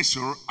one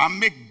vessel, and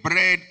make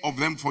bread of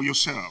them for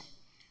yourself.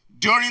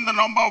 During the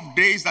number of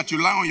days that you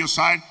lie on your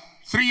side,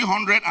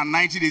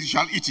 390 days you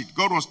shall eat it.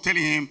 God was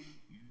telling him,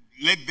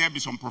 let there be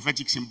some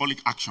prophetic symbolic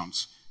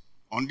actions.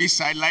 On this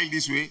side, lie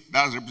this way,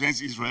 that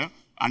represents Israel,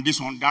 and this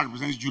one, that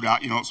represents Judah,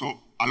 so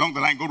along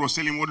the line, God was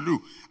telling him what to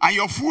do. And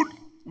your food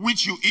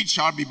which you eat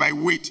shall be by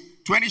weight,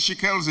 20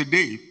 shekels a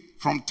day.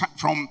 From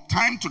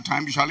time to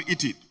time you shall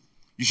eat it.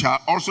 You shall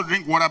also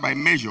drink water by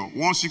measure,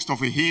 1/6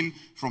 of a hin.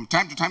 From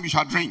time to time you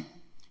shall drink.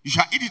 You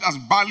shall eat it as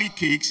barley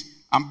cakes,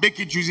 and bake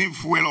it using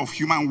fuel of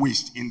human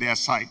waste in their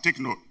sight. Take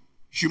note,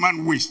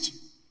 human waste.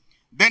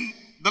 Then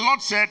the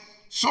Lord said,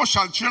 so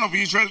shall children of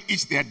Israel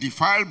eat their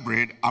defiled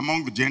bread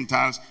among the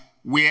Gentiles,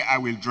 where I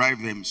will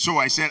drive them. So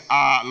I said,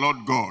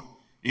 Lord God,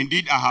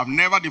 indeed I have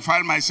never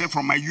defiled myself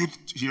from my youth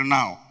till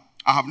now.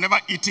 I have never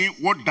eaten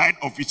what died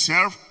of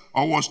itself,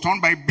 or was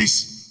torn by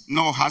beasts,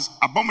 nor has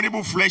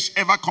abominable flesh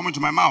ever come into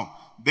my mouth.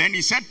 Then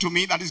he said to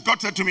me, that is,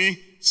 God said to me,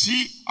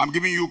 see, I'm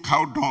giving you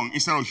cow dung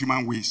instead of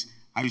human waste,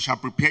 and you shall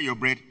prepare your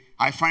bread.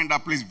 I find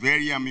that place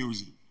very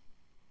amusing.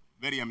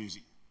 Very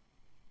amusing.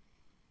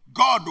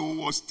 God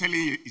was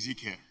telling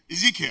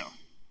Ezekiel,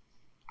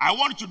 I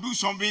want to do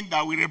something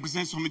that will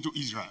represent something to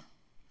Israel.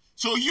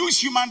 So use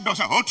human dung.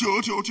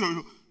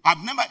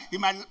 I've never,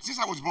 since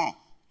I was born,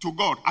 to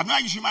God, I've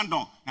never used human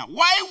dung. Now,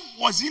 why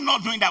was he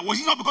not doing that? Was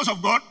it not because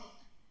of God?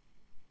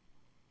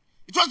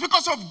 It was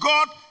because of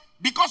God.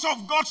 Because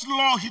of God's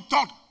law, he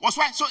thought was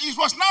why. So it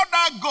was now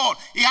that God.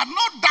 He had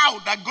no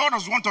doubt that God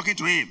was the one talking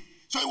to him.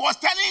 So he was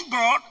telling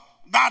God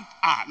that,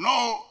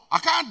 no, I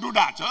can't do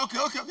that. Okay.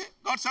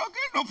 God said,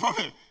 okay, no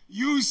problem.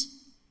 Use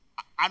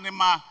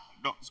animal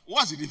dogs.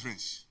 What's the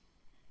difference?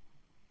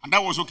 And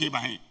that was okay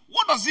by him.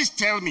 What does this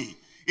tell me?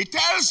 It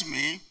tells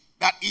me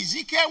that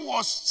Ezekiel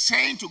was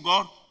saying to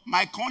God,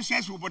 my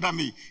conscience will bother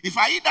me. If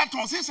I eat that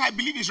one, since I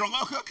believe it's wrong,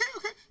 okay,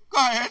 go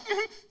ahead.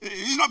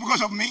 It's not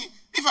because of me.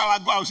 If I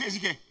were God, I would say,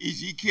 Ezekiel,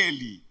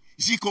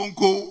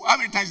 how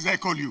many times did I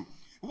call you?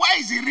 Why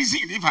is the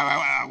reason, if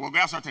I will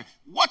grab something,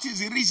 what is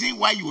the reason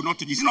why you will not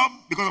take it? It's not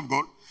because of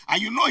God.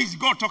 And you know it's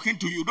God talking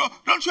to you.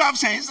 Don't you have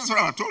sense? That's what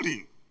I told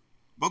him.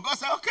 But God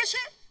said, okay,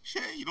 she,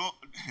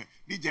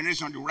 this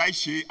generation, they write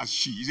she as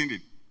she, isn't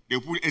it? They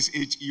put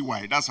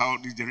S-H-E-Y. That's how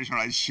this generation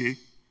writes she.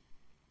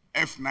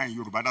 F9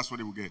 Yoruba, that's what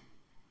they will get.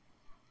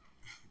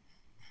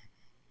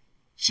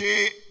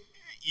 She,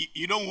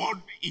 you don't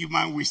want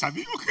human waste. I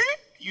mean, okay,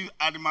 use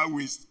animal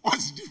waste.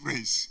 What's the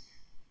difference?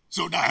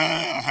 So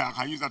that I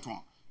can use that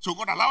one. So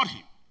God allowed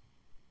him.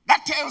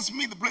 That tells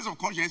me the place of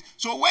conscience.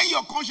 So when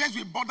your conscience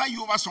will bother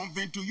you over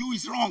something, to you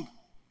is wrong.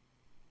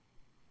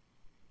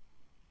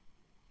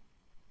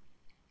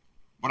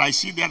 But I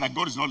see there that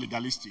God is not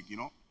legalistic,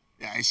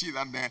 Yeah, I see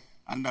that there.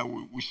 And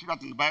we see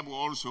that in the Bible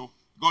also.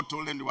 God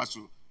told them they were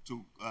to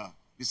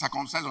be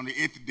circumcised on the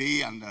 8th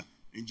day. And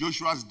in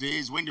Joshua's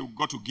days, when they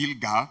got to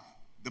Gilgal,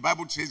 the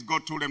Bible says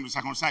God told them to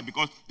circumcise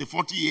because the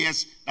 40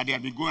 years that they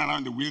had been going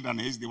around the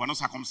wilderness, they were not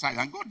circumcised.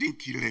 And God didn't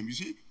kill them, you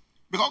see.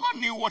 Because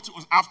God knew what it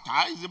was after.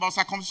 It's about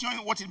circumcision,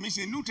 what it means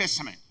in the New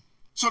Testament.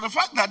 So the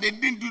fact that they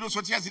didn't do those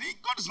what he has,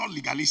 God is not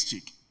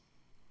legalistic.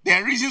 There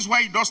are reasons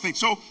why he does things.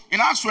 So in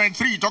Acts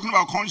 23, talking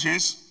about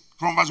conscience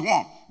from verse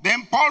 1.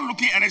 Then Paul,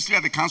 looking earnestly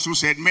at the council,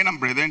 said, Men and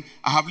brethren,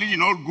 I have lived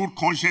in all good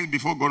conscience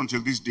before God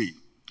until this day.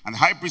 And the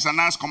high priest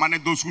Annas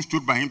commanded those who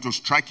stood by him to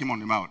strike him on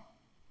the mouth.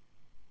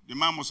 The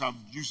man must have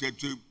used a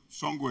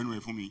song go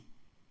anywhere for me.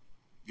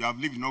 You have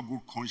lived in all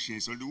good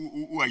conscience. So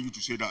who are you to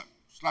say that?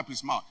 Slap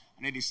his mouth.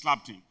 And then they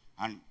slapped him.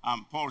 And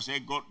Paul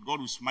said, God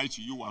will smite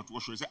you. You are to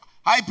wash. He said,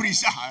 high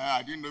priest.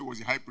 I didn't know it was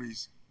a high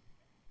priest.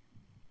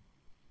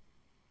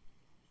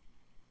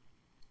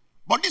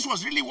 But this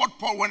was really what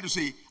Paul wanted to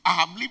say. I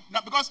have lived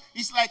now, because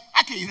it's like,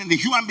 okay, then the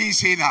human being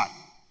say that.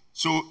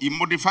 So he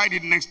modified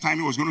it next time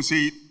he was going to say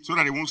it so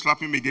that they won't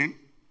slap him again.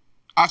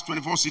 Acts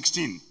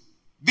 24:16.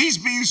 This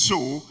being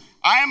so,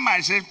 I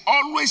myself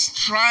always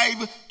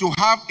strive to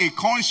have a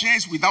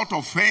conscience without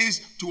offense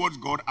towards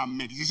God and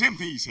men. It's the same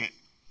thing he said.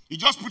 He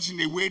just puts it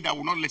in a way that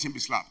will not let him be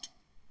slapped.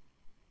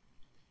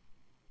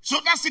 So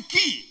that's the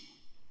key.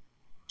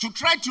 To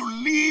try to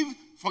live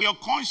for your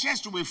conscience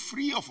to be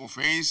free of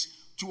offense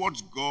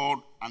towards God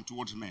and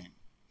towards men.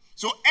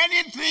 So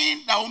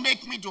anything that will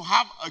make me to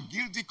have a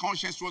guilty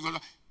conscience towards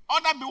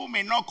other people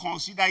may not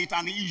consider it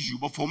an issue,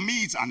 but for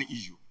me it's an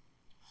issue.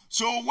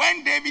 So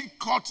when David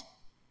caught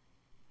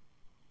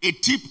a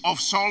tip of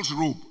Saul's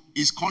robe,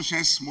 his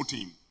conscience smote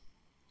him.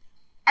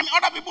 And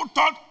other people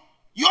thought,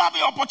 you have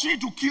the opportunity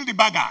to kill the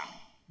beggar.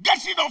 Get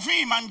rid of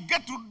him and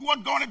get to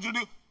what God wanted to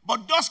do.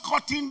 But just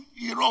cutting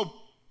the robe,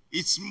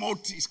 it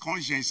smote his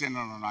conscience. He said, no,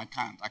 I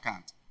can't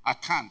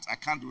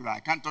do that. I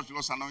can't touch the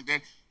Lord's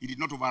anointed. He did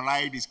not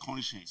override his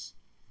conscience.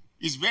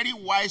 It's very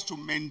wise to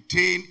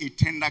maintain a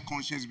tender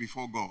conscience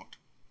before God.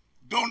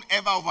 Don't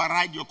ever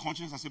override your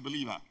conscience as a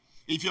believer.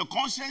 If your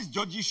conscience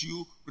judges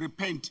you,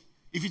 repent.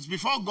 If it's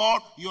before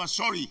God, you are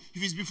sorry.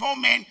 If it's before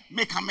men,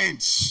 make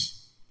amends.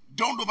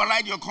 Don't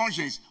override your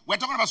conscience. We're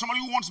talking about somebody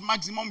who wants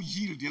maximum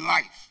yield in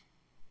life.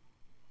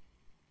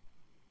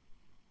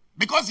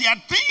 Because there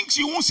are things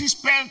you won't see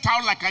spelled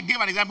out, like I gave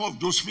an example of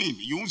Josephine.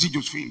 You won't see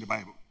Josephine in the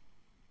Bible.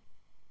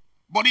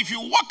 But if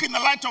you walk in the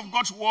light of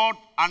God's word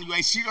and you are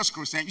a serious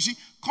Christian, you see,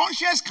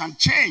 conscience can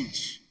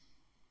change.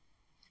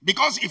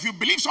 Because if you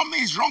believe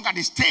something is wrong at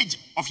the stage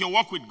of your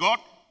walk with God,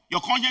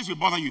 your conscience will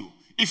bother you.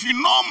 If you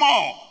know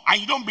more and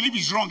you don't believe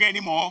it's wrong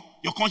anymore,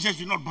 your conscience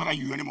will not bother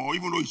you anymore,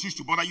 even though it used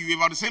to bother you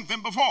about the same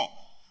thing before.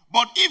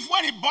 But if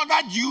when it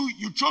bothered you,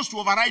 you chose to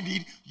override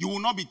it, you will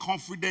not be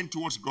confident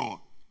towards God.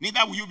 Neither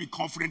will you be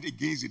confident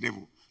against the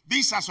devil.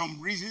 These are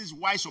some reasons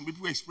why some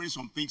people experience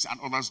some things and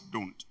others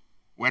don't.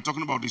 We're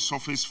talking about the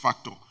surface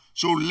factor.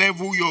 So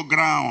level your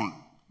ground.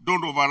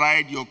 Don't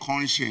override your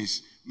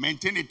conscience.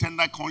 Maintain a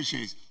tender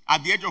conscience.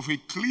 At the edge of a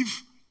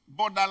cliff,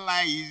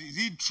 borderline, is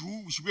it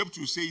true? We should be able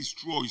to say it's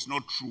true or it's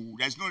not true.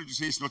 There's no need to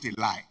say it's not a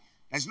lie.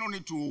 There's no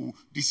need to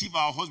deceive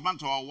our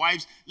husbands or our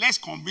wives. Let's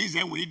convince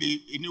them we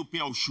need a new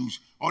pair of shoes.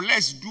 Or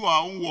let's do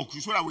our own work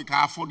so that we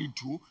can afford it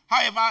too.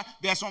 However,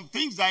 there are some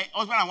things that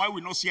husband and wife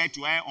will not see eye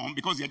to eye on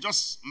because they're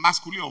just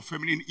masculine or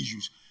feminine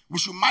issues. We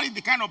should marry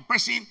the kind of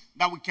person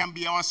that we can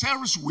be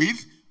ourselves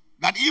with,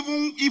 that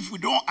even if we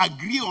don't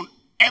agree on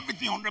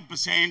everything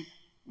 100%,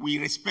 we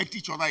respect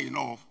each other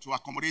enough to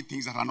accommodate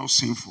things that are not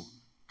sinful.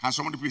 Can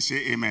somebody please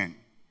say amen?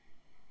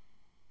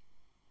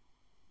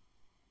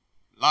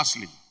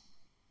 Lastly,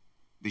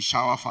 the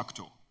shower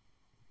factor.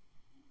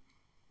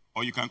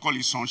 Or you can call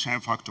it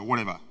sunshine factor,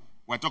 whatever.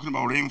 We're talking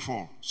about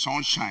rainfall,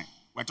 sunshine.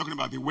 We're talking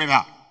about the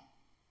weather.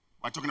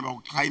 We're talking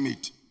about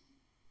climate.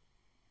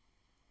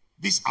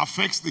 This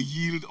affects the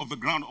yield of the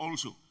ground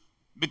also.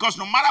 Because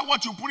no matter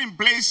what you put in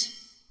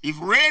place, if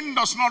rain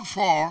does not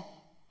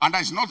fall, and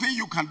there's nothing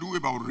you can do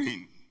about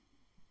rain.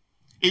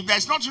 If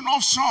there's not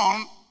enough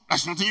sun,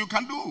 there's nothing you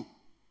can do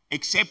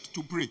except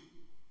to pray.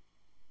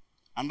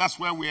 And that's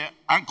where we're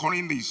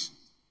anchoring this.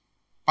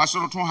 Pastor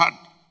Otto had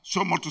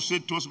so much to say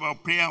to us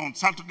about prayer on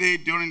Saturday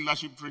during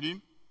leadership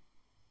training.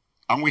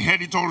 And we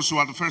heard it also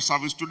at the first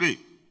service today.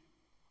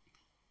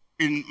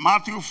 In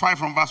Matthew 5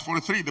 from verse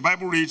 43, the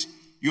Bible reads,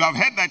 you have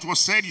heard that it was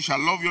said, you shall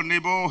love your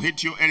neighbor,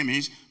 hate your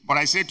enemies. But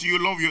I say to you,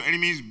 love your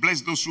enemies,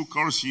 bless those who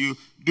curse you,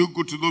 do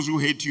good to those who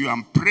hate you,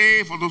 and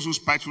pray for those who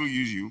spitefully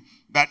use you,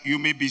 that you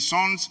may be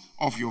sons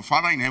of your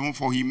Father in heaven,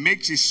 for he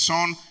makes his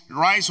sun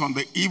rise on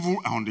the evil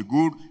and on the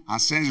good,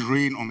 and sends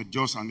rain on the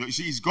just and the... You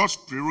see, it's God's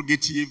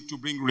prerogative to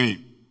bring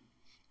rain.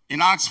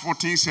 In Acts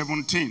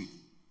 14:17,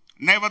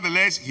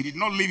 nevertheless, he did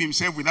not leave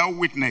himself without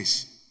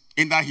witness,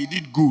 in that he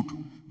did good,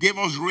 gave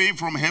us rain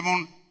from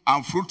heaven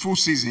and fruitful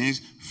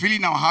seasons,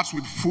 filling our hearts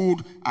with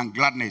food and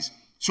gladness.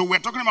 So we're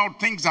talking about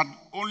things that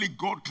only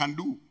God can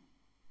do.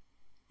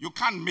 You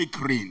can't make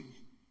rain.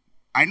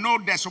 I know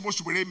there's supposed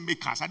to be rain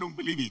makers. I don't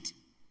believe it.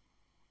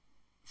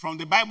 From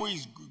the Bible,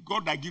 it's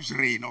God that gives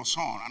rain or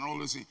sun and all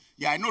those things.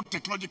 Yeah, I know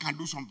technology can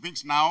do some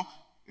things now.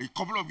 A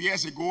couple of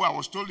years ago, I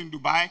was told in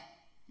Dubai,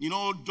 you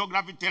know,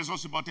 geography tells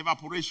us about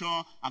evaporation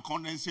and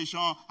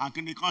condensation and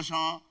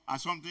convection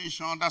and something.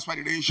 That's why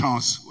the rain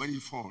shines when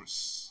it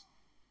falls.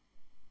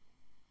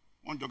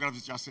 One geography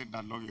teacher said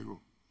that long ago.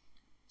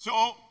 So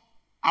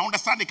I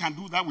understand they can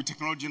do that with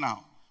technology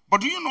now.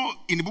 But do you know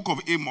in the book of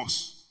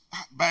Amos,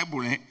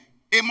 Bible,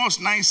 Amos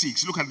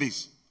 9:6, look at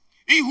this.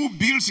 He who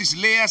builds his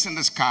layers in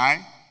the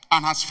sky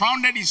and has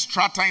founded his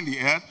strata in the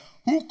earth,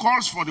 who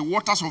calls for the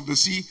waters of the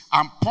sea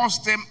and pours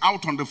them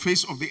out on the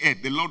face of the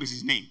earth. The Lord is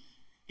his name.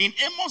 In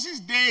Amos's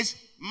days,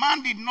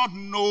 man did not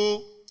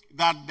know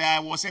that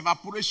there was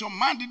evaporation.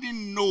 Man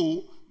didn't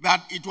know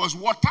that it was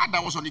water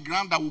that was on the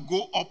ground that would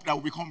go up, that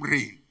would become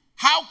rain.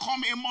 How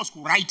come Amos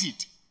could write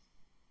it?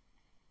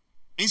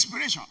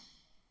 Inspiration.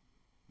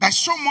 There's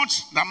so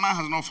much that man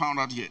has not found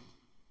out yet.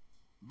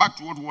 Back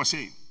to what we were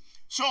saying.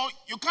 So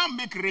you can't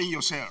make rain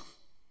yourself.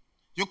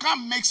 You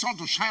can't make sun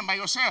to shine by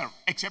yourself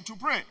except to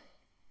pray.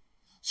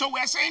 So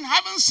we're saying,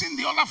 having seen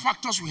the other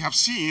factors we have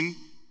seen,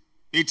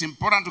 it's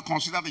important to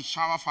consider the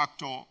shower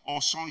factor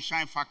or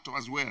sunshine factor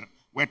as well.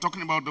 We're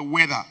talking about the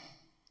weather,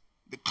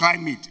 the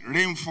climate,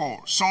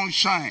 rainfall,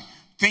 sunshine,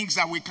 things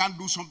that we can't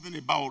do something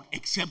about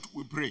except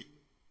we pray.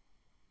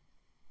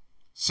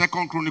 2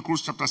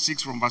 Chronicles chapter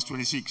 6 from verse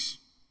 26.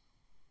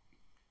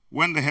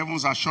 When the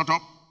heavens are shut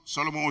up,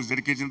 Solomon was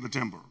dedicating the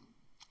temple.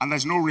 And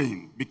there's no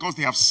rain because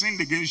they have sinned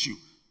against you.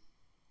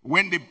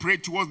 When they pray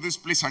towards this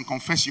place and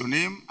confess your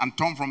name and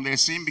turn from their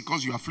sin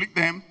because you afflict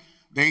them,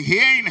 then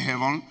hear in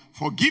heaven,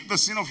 forgive the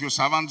sin of your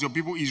servants, your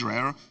people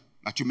Israel,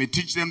 that you may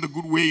teach them the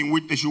good way in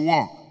which they should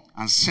walk,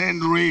 and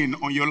send rain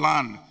on your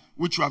land,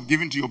 which you have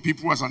given to your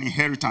people as an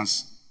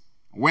inheritance.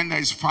 When there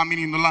is famine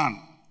in the land,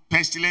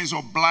 pestilence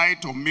or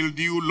blight or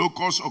mildew,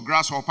 locusts or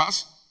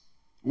grasshoppers,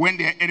 when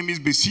their enemies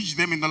besiege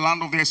them in the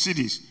land of their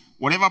cities,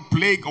 whatever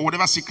plague or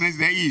whatever sickness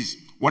there is,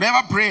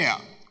 whatever prayer,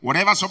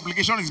 whatever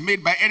supplication is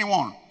made by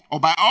anyone, or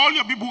by all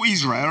your people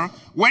Israel,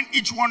 when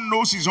each one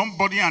knows his own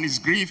body and his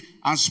grief,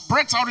 and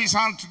spreads out his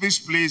hand to this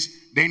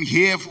place, then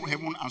hear from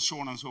heaven, and so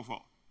on and so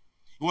forth.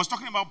 He was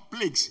talking about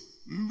plagues,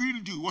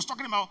 mildew. He was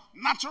talking about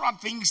natural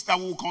things that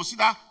will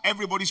consider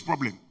everybody's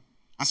problem.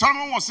 And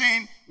Solomon was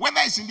saying, whether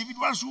it's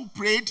individuals who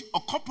prayed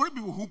or corporate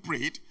people who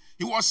prayed,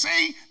 he was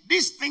saying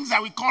these things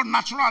that we call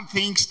natural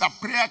things, that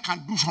prayer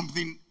can do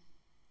something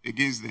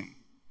against them.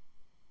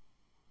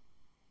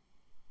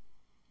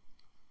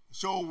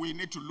 So we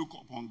need to look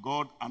upon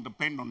God and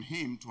depend on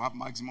him to have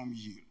maximum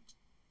yield.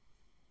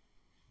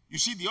 You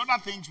see, the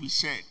other things we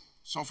said,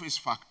 surface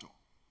factor,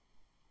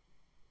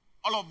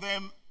 all of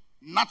them,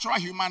 natural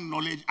human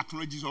knowledge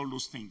acknowledges all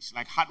those things,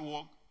 like hard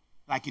work,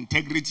 like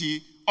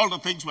integrity, all the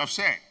things we have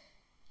said.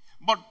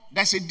 But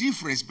there's a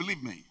difference,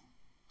 believe me.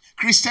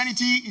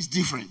 Christianity is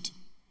different.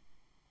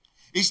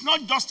 It's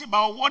not just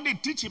about what they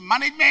teach in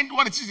management,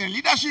 what they teach in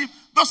leadership.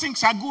 Those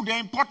things are good, they're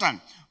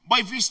important. But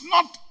if it's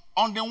not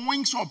on the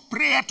wings of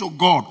prayer to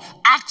God,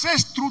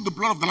 access through the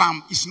blood of the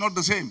Lamb is not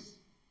the same.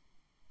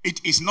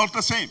 It is not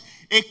the same.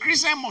 A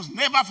Christian must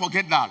never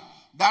forget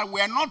that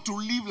we are not to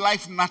live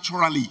life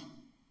naturally.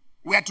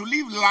 We are to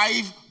live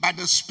life by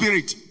the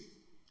Spirit.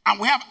 And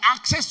we have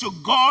access to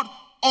God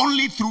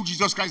only through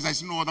Jesus Christ.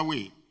 There's no other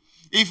way.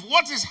 If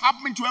what is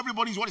happening to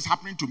everybody is what is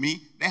happening to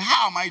me, then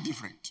how am I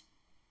different?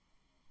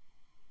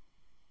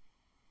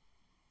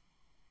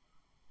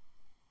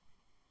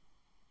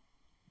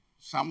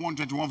 Psalm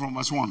 121 from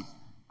verse 1.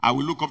 I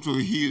will look up to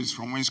the hills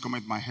from whence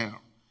cometh my help.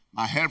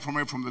 My help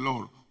from the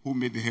Lord, who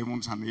made the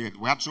heavens and the earth.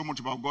 We had so much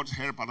about God's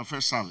help at the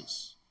first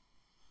service.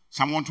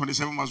 Psalm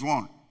 127 verse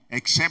 1.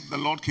 Except the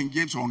Lord King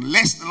James, or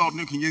unless the Lord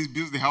New King James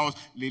builds the house,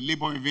 they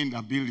labor in vain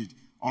that build it.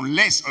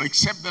 Unless or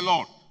except the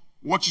Lord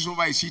watches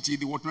over his city,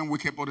 the watchmen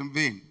wake up in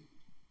vain.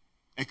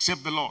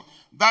 Except the Lord.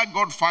 That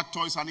God factor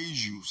is an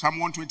issue. Psalm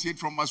 128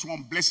 from verse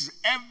 1. Blesses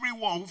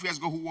everyone who fears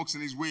God, who walks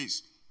in his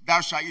ways. Thou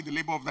shalt eat the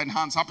labor of thine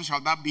hands. Happy shall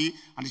that be,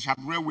 and it shall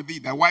dwell with thee.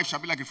 Thy wife shall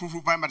be like a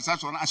fruitful vine by the side,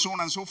 and so on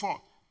and so forth.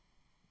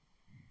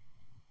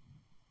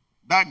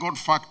 That God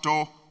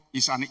factor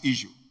is an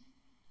issue.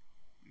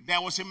 There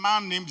was a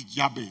man named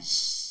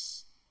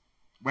Jabez.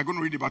 We're going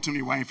to read about him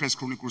in 1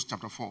 Chronicles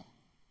chapter 4.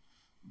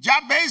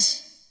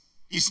 Jabez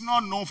is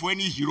not known for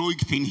any heroic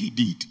thing he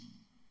did.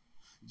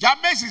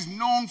 Jabez is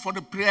known for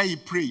the prayer he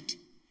prayed.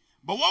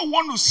 But what we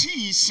want to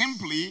see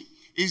simply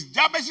is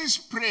Jabez's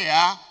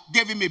prayer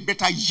gave him a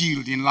better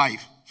yield in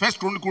life. 1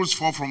 Chronicles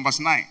 4 from verse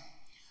 9.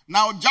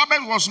 Now Jabez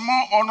was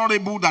more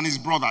honorable than his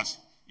brothers.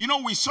 You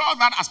know, we saw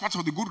that as part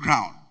of the good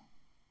ground.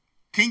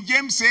 King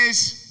James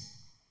says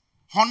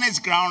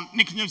honest ground.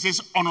 Nick King James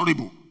says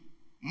honorable.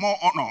 More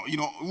honor, you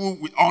know,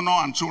 with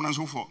honor and so on and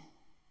so forth.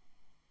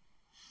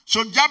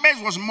 So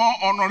Jabez was more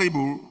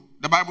honorable,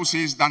 the Bible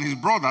says, than his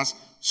brothers.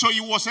 So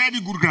he was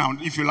already good ground,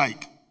 if you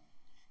like.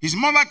 His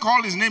mother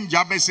called his name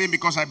Jabez, saying,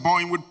 because I bore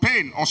him with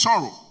pain or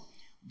sorrow.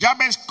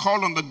 Jabez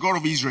called on the God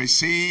of Israel,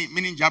 saying,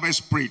 meaning Jabez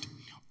prayed,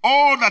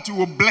 oh, that you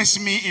will bless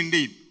me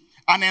indeed,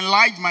 and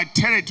enlarge my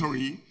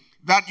territory,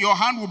 that your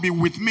hand will be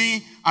with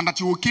me, and that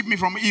you will keep me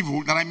from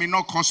evil, that I may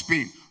not cause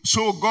pain.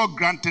 So God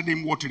granted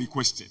him what he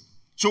requested.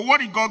 So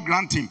what did God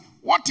grant him?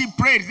 What he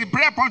prayed, the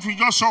prayer point we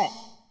just saw,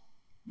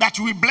 that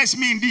you will bless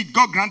me indeed,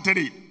 God granted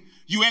it.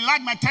 You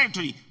enlarge my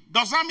territory.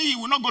 Does that mean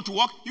he will not go to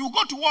work? He will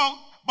go to work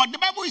But the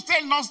Bible is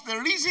telling us the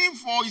reason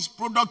for his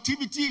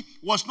productivity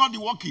was not the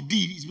work he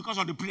did, it's because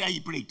of the prayer he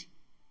prayed.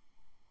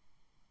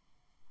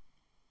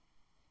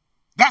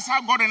 That's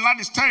how God enlarged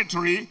his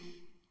territory,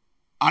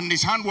 and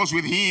his hand was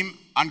with him,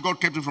 and God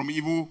kept him from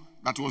evil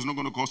that was not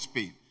going to cause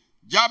pain.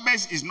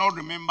 Jabez is not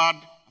remembered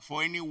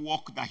for any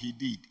work that he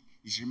did.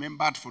 He's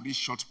remembered for this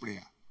short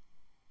prayer.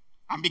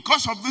 And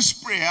because of this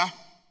prayer,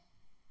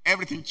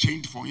 everything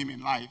changed for him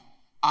in life.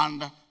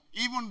 And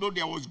even though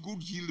there was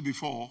good yield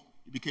before,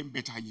 it became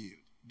better yield.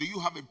 Do you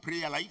have a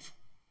prayer life?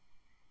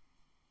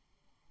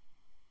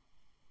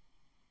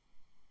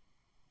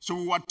 So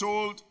we were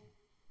told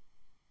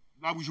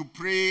that we should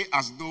pray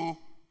as though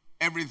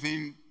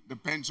everything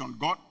depends on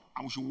God,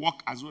 and we should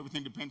walk as though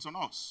everything depends on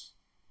us.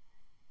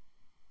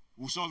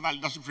 We saw that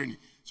leadership training.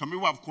 Some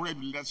people have quarreled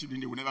with leadership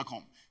training, they will never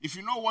come. If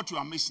you know what you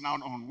are missing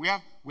out on, we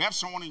have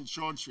someone in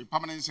church, a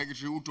permanent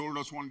secretary, who told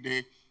us one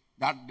day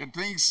that the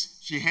things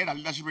she heard at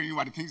leadership training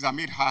were the things that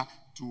made her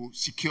to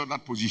secure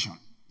that position.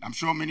 I'm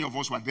sure many of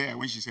us were there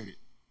when she said it.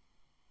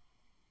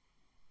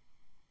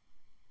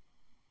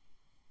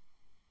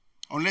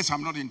 Unless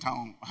I'm not in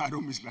town, I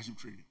don't miss leadership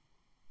training.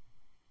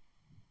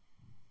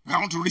 I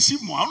want to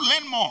receive more. I want to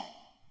learn more.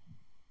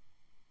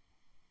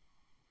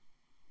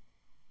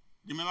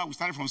 Remember, we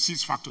started from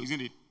 6 factor,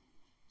 isn't it?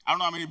 I don't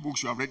know how many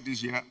books you have read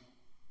this year.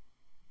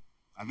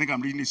 I think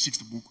I'm reading the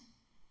 6th book.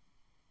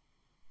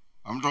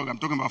 I'm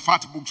talking about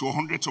fat books or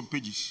hundreds of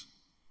pages.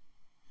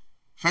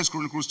 1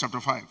 Chronicles chapter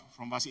 5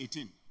 from verse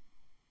 18.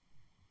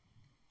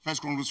 1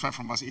 Chronicles 5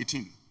 from verse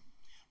 18.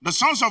 The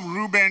sons of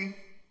Reuben,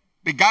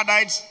 the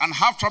Gadites, and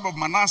half tribe of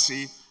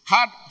Manasseh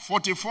had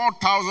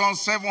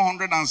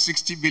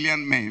 44,760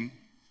 valiant men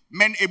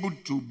able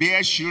to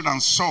bear shield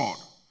and sword,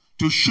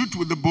 to shoot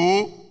with the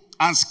bow,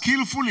 and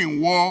skillful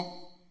in war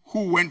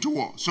who went to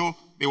war. So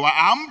they were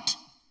armed,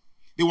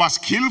 they were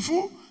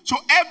skillful, so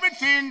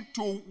everything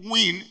to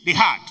win they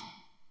had.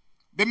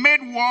 They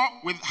made war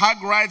with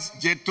Hagrites,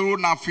 Jethro,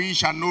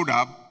 Naphish, and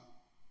Nodab,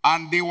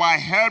 and they were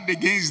helped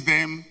against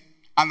them,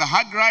 and the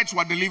Hagrites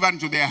were delivered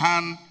into their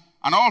hand,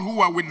 and all who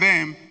were with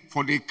them,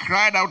 for they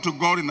cried out to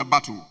God in the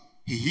battle.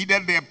 He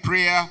heeded their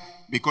prayer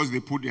because they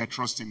put their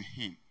trust in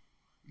him.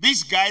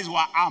 These guys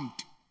were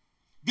armed.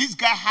 These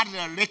guys had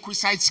a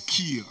requisite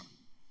skill.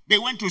 They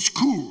went to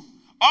school.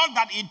 All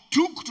that it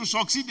took to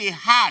succeed, they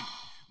had.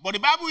 But the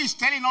Bible is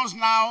telling us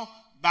now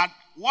that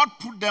what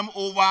put them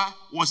over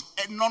was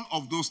none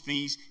of those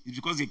things. It's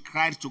because they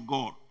cried to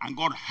God, and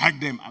God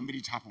heard them and made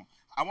it happen.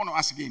 I want to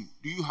ask again,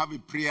 do you have a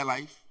prayer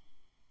life?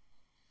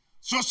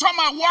 So some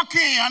are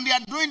working and they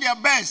are doing their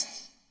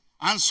best.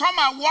 And some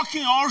are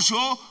working also,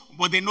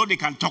 but they know they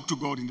can talk to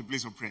God in the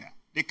place of prayer.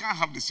 They can't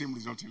have the same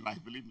result in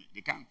life, believe me.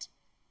 They can't.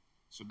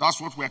 So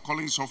that's what we're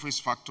calling surface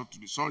factor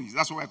today. Sorry,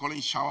 that's what we're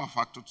calling shower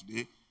factor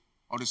today,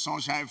 or the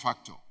sunshine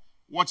factor.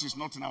 What is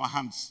not in our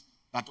hands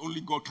that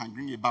only God can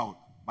bring about,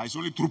 but it's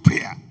only through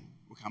prayer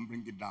we can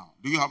bring it down.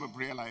 Do you have a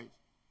prayer life?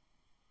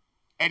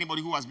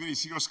 Anybody who has been a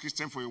serious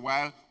Christian for a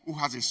while, who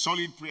has a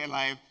solid prayer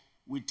life,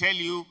 will tell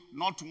you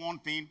not one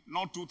thing,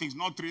 not two things,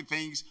 not three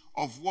things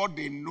of what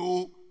they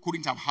know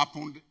couldn't have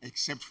happened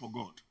except for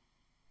God.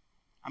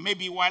 And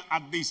maybe while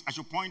at this, I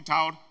should point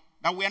out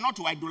that we are not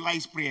to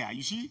idolize prayer,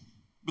 you see?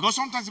 Because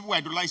sometimes people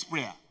idolize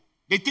prayer.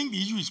 They think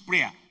the issue is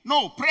prayer.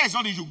 No, prayer is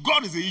not the issue.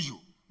 God is the issue.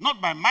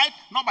 Not by might,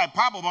 not by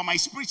power, but by my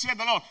spirit, said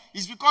the Lord.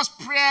 It's because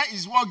prayer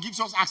is what gives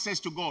us access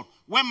to God.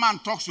 When man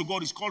talks to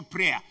God, it's called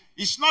prayer.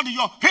 It's not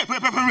your, hey, pray,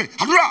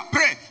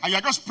 and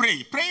you're just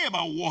praying. Pray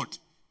about what?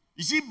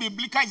 You see,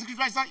 biblical,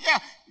 yeah,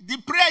 the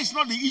prayer is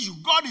not the issue.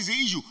 God is the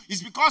issue.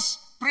 It's because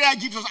prayer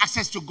gives us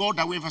access to God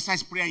that we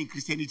emphasize prayer in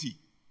Christianity.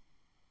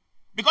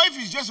 Because if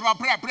it's just about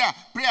prayer,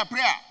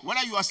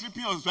 whether you are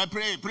sleeping or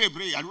pray.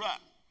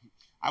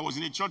 I was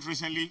in a church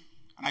recently,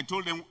 and I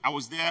told them I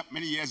was there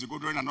many years ago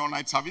during an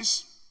all-night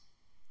service,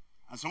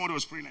 and somebody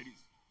was praying like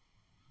this.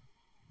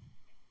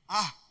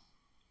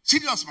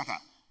 Serious matter.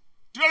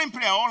 During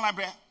prayer, all-night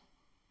prayer,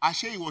 I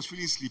said he was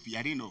feeling sleepy.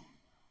 I didn't know.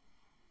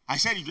 I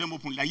said it to them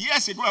openly. Like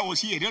years ago, I was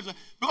here.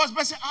 Because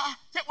they said,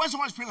 when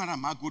someone is praying like that,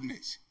 my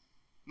goodness.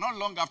 Not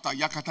long after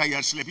Yakata, he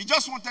had slept. He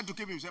just wanted to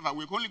keep himself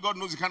awake. Only God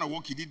knows the kind of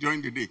work he did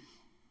during the day.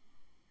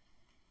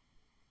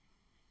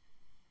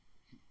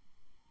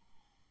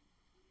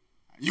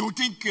 You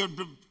think,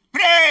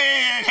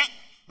 pray!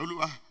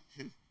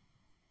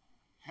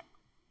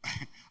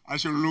 I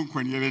should look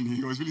when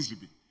he was really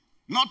sleepy.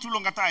 Not too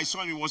long after I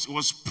saw him, he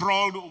was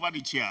sprawled over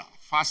the chair,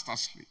 fast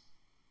asleep.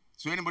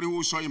 So anybody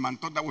who saw him and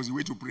thought that was the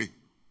way to pray.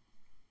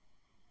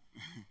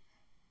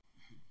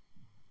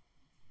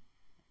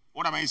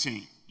 What am I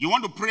saying? You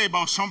want to pray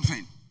about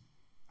something,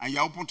 and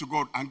you're open to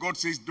God, and God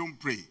says, don't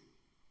pray.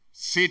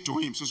 Say to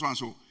him, so and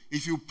so.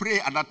 If you pray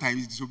at that time,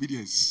 it's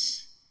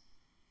disobedience.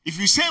 If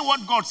you say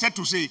what God said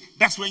to say,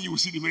 that's when you will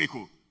see the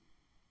miracle.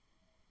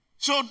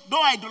 So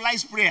don't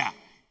idolize prayer.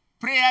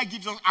 Prayer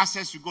gives us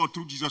access to God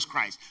through Jesus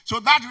Christ. So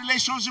that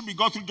relationship with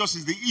God through Jesus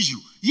is the issue.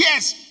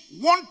 Yes,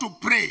 want to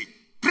pray.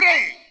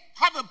 Pray.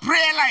 Have a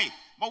prayer life.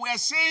 But we are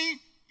saying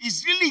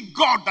it's really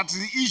God that is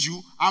the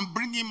issue, and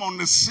bring him on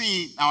the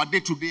scene, our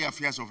day-to-day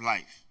affairs of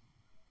life.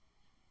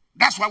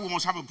 That's why we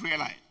must have a prayer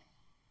life.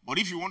 But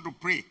if you want to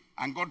pray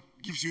and God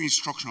gives you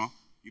instruction,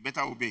 you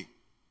better obey.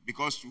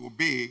 Because to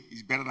obey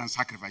is better than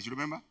sacrifice. You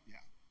remember? Yeah.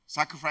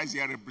 Sacrifice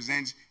here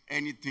represents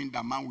anything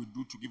that man will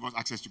do to give us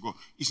access to God.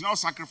 It's not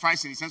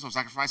sacrifice in the sense of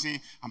sacrificing.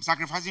 I'm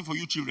sacrificing for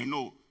you children.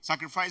 No.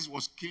 Sacrifice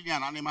was killing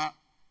an animal,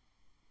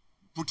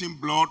 putting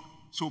blood.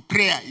 So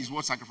prayer is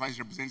what sacrifice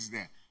represents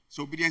there.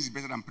 So obedience is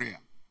better than prayer.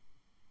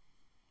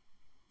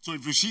 So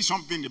if you see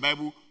something in the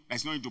Bible,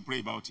 there's no need to pray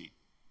about it.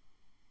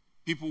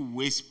 People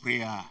waste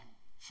prayer.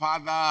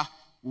 Father,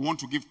 we want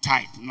to give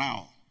tithe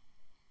now.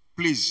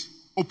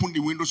 Please, open the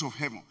windows of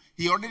heaven.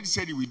 He already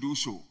said he will do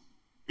so.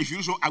 If you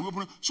do so, I will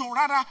open it. So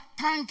rather,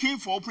 thank him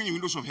for opening the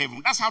windows of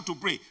heaven. That's how to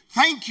pray.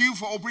 Thank you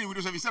for opening the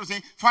windows of heaven. Instead of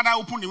saying, Father,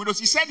 open the windows.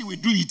 He said he will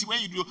do it when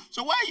you do.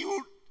 So why you? I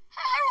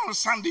don't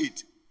understand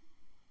it.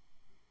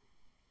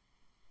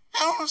 I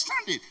don't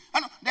understand it.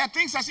 And there are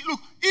things I say, look,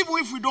 even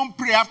if we don't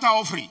pray after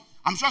offering,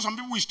 I'm sure some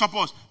people will stop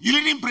us. You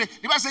didn't pray.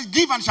 The Bible says,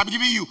 give and it shall be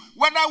given you.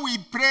 Whether we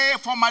pray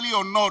formally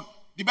or not,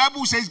 the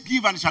Bible says,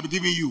 give and it shall be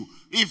given you.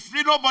 If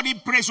nobody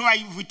prays, so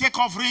if we take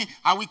offering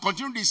and we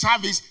continue the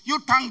service, you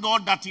thank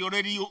God that he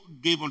already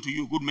gave unto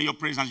you. Good, may your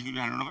praise and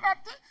religion.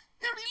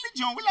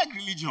 We like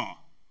religion.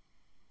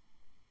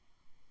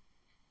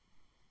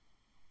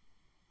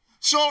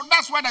 So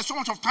that's why there's so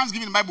much of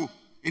thanksgiving in the Bible.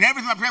 In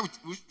everything I pray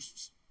with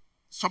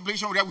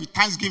supplication with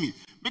thanksgiving.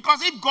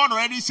 Because if God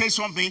already says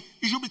something,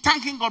 you should be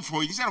thanking God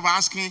for it. Instead of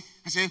asking,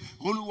 I say,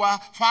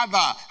 Oluwa,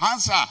 Father,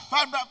 answer,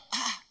 Father.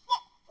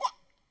 What?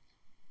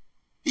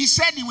 He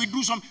said he will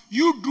do something.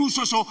 You do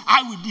so,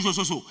 I will do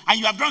so. And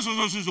you have done so.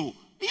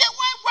 Yeah,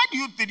 why do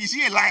you think? Is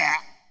he a liar?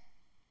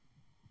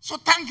 So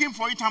thank him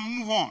for it and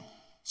move on.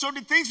 So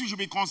the things we should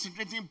be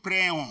concentrating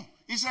prayer on,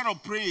 instead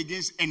of praying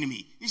against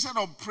enemy, instead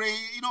of praying,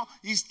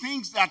 it's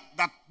things that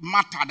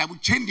matter, that will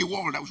change the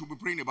world, that we should be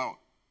praying about.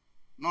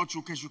 Not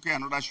shuke,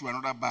 another shoe,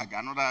 another bag,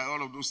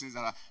 all of those things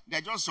they're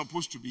just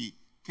supposed to be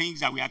things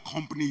that we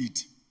accompany it.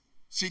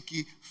 Seek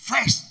ye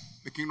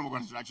first the kingdom of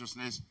God's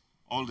righteousness.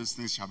 All these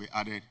things shall be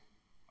added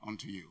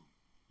unto you.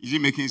 Is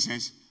it making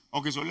sense?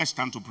 Okay, so let's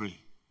stand to pray.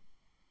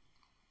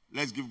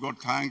 Let's give God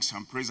thanks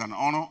and praise and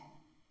honor.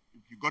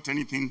 If you got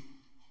anything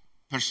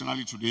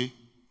personally today,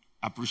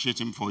 appreciate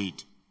him for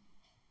it.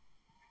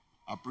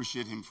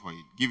 Appreciate him for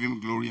it. Give him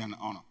glory and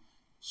honor.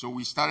 So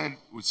we started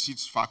with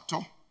seeds factor.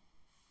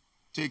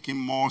 Taking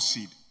more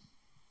seed.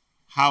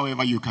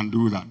 However you can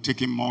do that.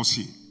 Taking more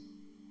seed.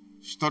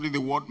 Study the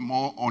word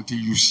more until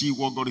you see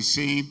what God is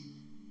saying.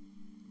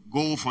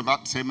 Go for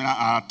that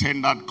seminar,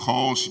 attend that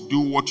course, do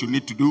what you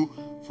need to do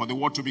for the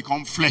word to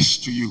become flesh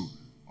to you.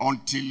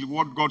 Until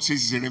what God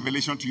says is a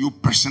revelation to you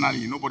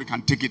personally. Nobody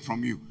can take it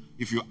from you.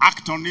 If you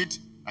act on it,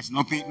 there's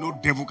nothing, no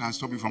devil can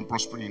stop you from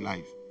prospering in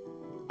life.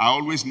 I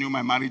always knew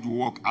my marriage would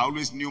work. I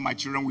always knew my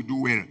children would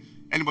do well.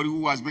 Anybody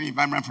who has been in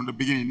environment from the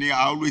beginning,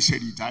 I always said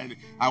it.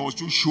 I was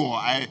too sure.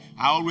 I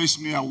always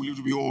knew I would live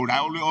to be old.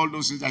 All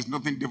those things, there's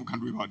nothing devil can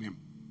do about them.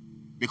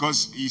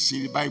 Because it's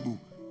in the Bible.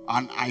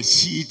 And I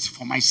see it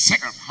for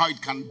myself, how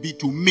it can be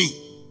to me.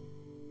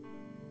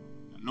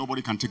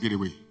 Nobody can take it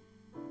away.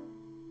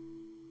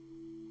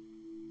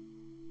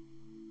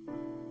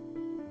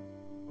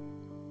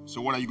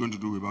 So what are you going to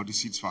do about the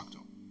seeds factor?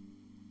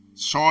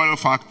 Soil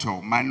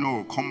factor,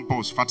 manure,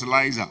 compost,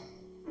 fertilizer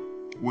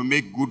will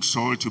make good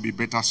soil to be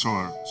better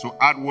soil. So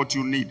add what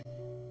you need.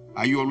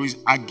 Are you always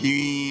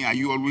arguing? Are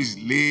you always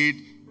late?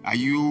 Are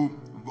you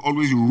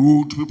always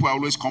rude? People are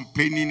always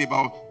complaining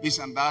about this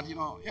and that.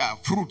 Yeah,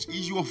 fruit,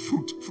 issue of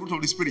fruit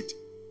of the Spirit.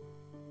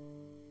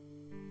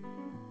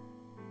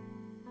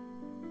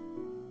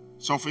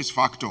 Surface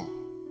factor,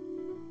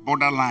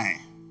 borderline.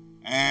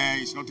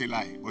 It's not a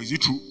lie, but is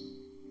it true?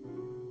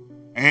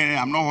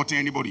 I'm not hurting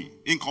anybody.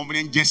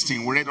 Inconvenient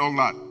jesting, we read all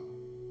that.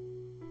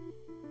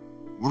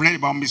 We read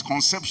about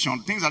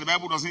misconception, things that the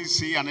Bible doesn't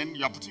say, and then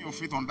you are putting your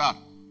faith on that.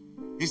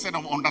 Instead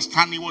of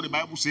understanding what the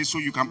Bible says, so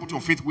you can put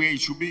your faith where it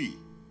should be.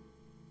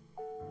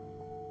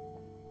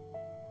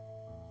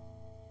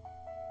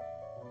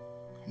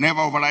 Never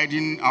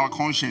overriding our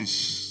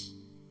conscience.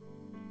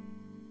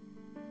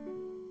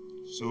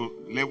 So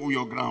level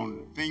your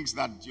ground. Things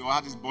that your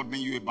heart is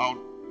bothering you about,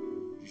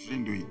 you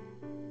shouldn't do it.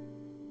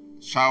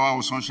 Shower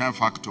or sunshine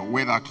factor,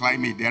 weather,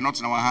 climate, they are not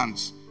in our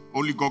hands.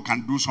 Only God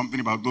can do something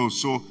about those.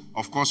 So,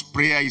 of course,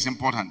 prayer is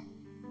important.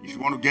 If you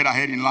want to get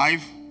ahead in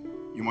life,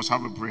 you must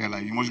have a prayer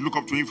life. You must look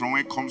up to him from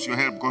where comes your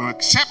help. Because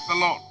accept the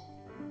Lord.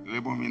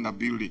 Labor him in the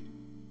building.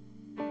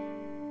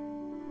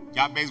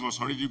 Jabez was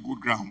already good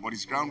ground, but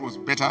his ground was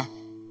better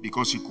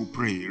because he could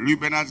pray.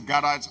 Reubenites,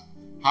 Gadites,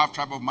 half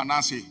tribe of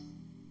Manasseh,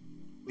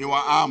 they were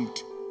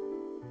armed.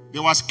 They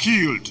were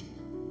skilled.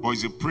 But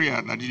it's a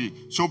prayer that did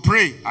it. So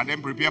pray and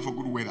then prepare for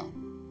good weather.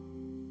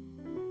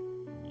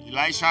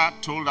 Elisha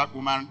told that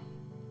woman,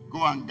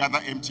 go and gather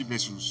empty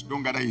vessels.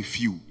 Don't gather a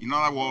few. In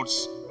other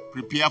words,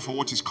 prepare for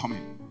what is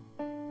coming.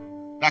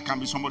 That can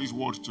be somebody's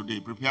word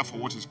today. Prepare for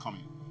what is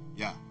coming.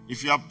 Yeah.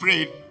 If you have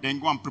prayed, then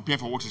go and prepare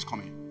for what is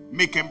coming.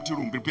 Make empty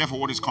room. Prepare for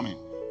what is coming.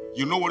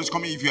 You know what is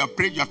coming. If you have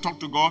prayed, you have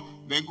talked to God,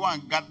 then go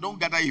and don't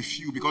gather a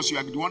few, because you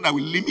are the one that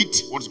will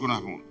limit what's going to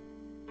happen.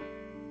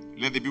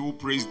 Let the people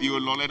praise thee, O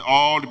Lord. Let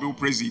all the people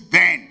praise thee.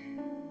 Then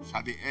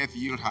shall the earth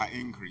yield her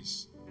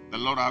increase. The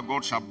Lord our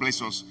God shall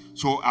bless us.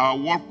 So our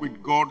work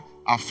with God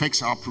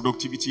affects our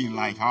productivity in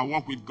life. Our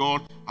work with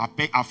God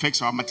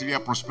affects our material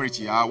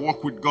prosperity. Our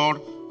work with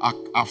God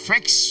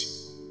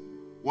affects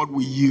what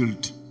we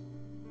yield.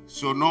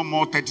 So no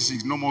more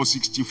 36, no more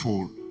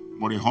 60-fold,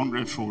 but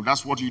 100-fold.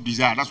 That's what you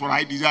desire. That's what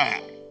I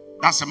desire.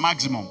 That's the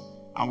maximum.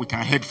 And we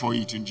can head for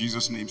it in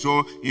Jesus' name.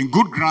 So in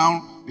good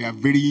ground, there are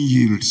varying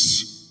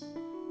yields.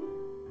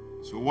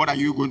 So what are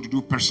you going to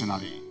do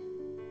personally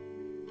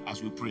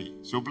as we pray?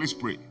 So please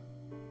pray.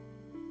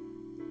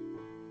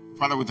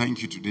 Father, we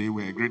thank you today.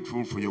 We are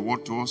grateful for your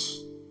word to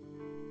us.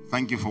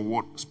 Thank you for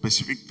what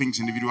specific things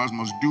individuals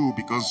must do,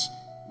 because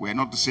we are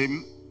not the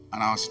same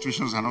and our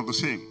situations are not the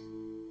same.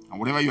 And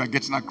whatever you are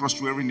getting across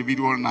to every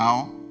individual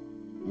now,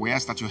 we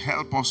ask that you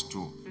help us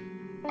to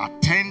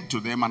attend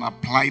to them and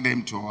apply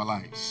them to our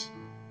lives.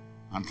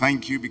 And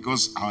thank you,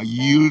 because our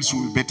yields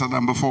will be better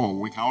than before.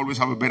 We can always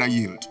have a better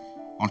yield.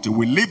 Until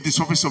we leave the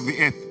surface of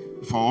the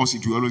earth, for us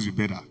it will always be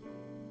better.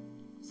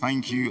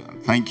 Thank you,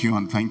 and thank you,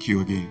 and thank you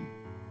again.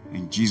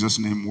 In Jesus'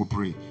 name we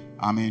pray.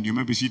 Amen. You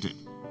may be seated.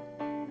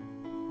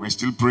 We're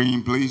still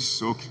praying, please.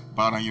 So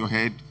bow down your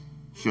head,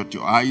 shut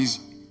your eyes.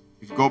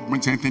 If God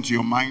brings anything to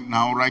your mind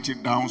now, write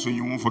it down so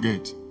you won't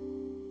forget.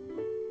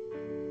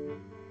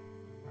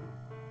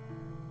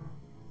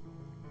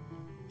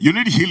 You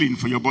need healing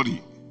for your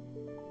body.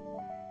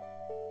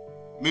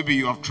 Maybe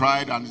you have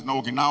tried and it's not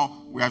working.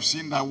 Now we have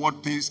seen that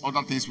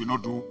other things we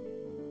not do,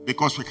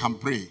 because we can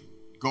pray,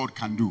 God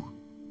can do.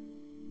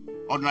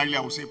 Ordinarily,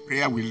 I would say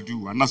prayer will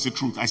do, and that's the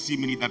truth. I still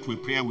mean it that way,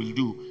 prayer will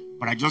do.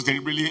 But I just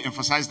deliberately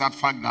emphasize that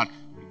fact that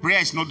prayer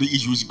is not the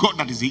issue. It's God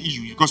that is the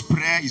issue, because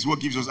prayer is what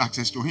gives us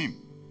access to Him.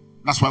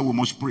 That's why we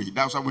must pray.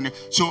 That's why we need.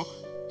 So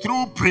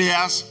through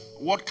prayers,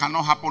 what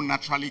cannot happen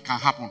naturally can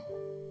happen.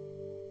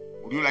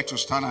 Would you like to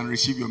stand and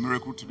receive your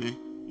miracle today?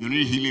 You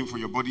need healing for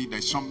your body.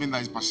 There's something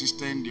that is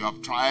persistent. You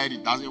have tried,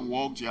 it doesn't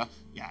work. Yeah.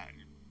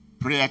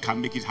 Prayer can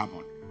make it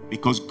happen,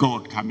 because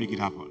God can make it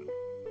happen.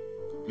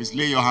 Please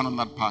lay your hand on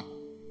that part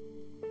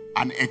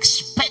and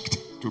expect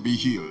to be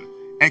healed.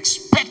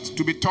 Expect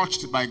to be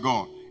touched by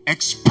God.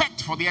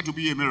 Expect for there to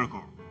be a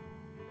miracle.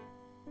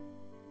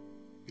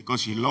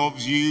 Because He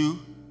loves you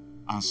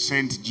and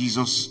sent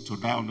Jesus to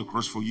die on the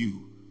cross for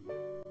you.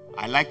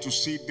 I like to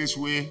see it this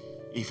way.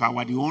 If I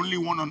were the only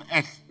one on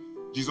earth,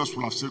 Jesus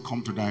would have still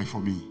come to die for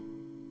me.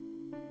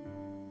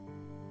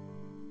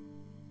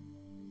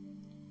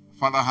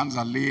 Father, hands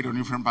are laid on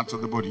different parts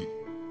of the body.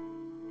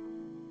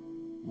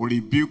 We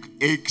rebuke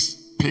aches,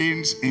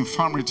 pains,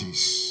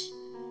 infirmities.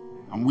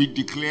 And we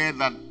declare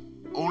that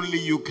only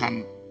you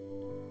can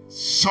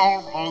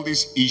solve all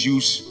these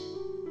issues,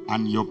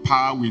 and your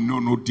power will know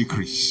no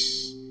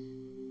decrease.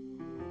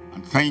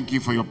 And thank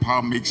you for your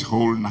power makes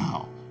whole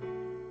now.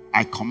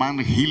 I command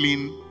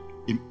healing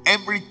in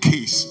every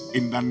case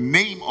in the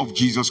name of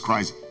Jesus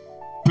Christ.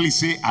 Please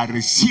say, I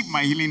receive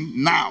my healing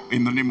now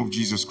in the name of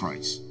Jesus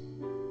Christ.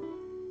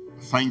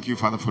 Thank you,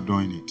 Father, for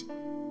doing it.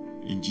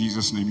 In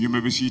Jesus' name, you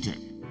may be seated.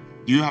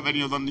 Do you have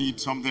any other need,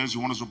 something else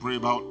you want us to pray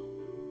about?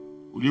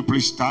 Will you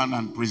please stand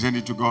and present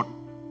it to God?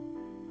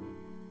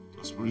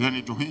 Just present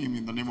it to Him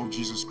in the name of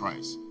Jesus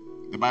Christ.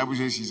 The Bible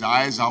says His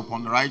eyes are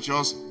upon the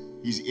righteous,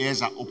 His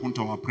ears are open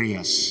to our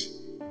prayers.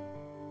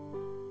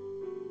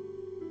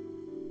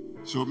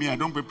 So me, I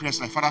don't pray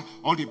prayers like, Father,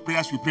 all the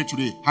prayers we pray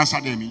today,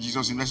 answer them in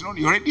Jesus' name. No,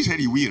 He already said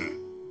He will.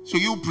 So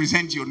you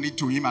present your need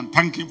to Him and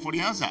thank Him for the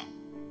answer.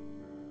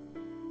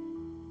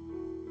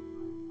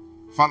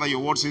 Father, your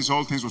word says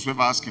all things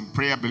whatsoever ask in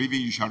prayer,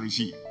 believing you shall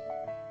receive.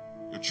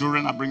 Your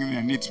children are bringing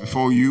their needs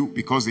before you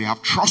because they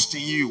have trust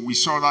in you. We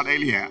saw that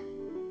earlier.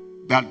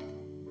 That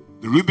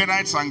the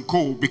Reubenites and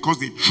co, because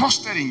they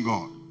trusted in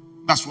God,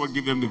 that's what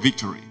gave them the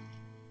victory.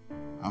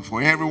 And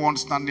for everyone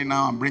standing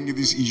now and bringing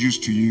these issues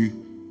to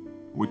you,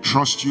 we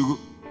trust you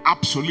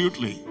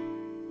absolutely.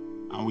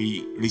 And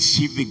we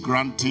receive the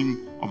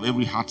granting of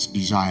every heart's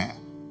desire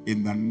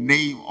in the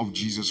name of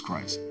Jesus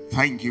Christ.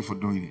 Thank you for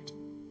doing it.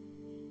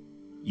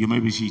 You may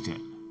be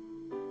seated.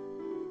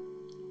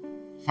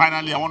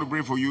 Finally, I want to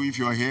pray for you. If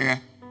you are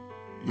here,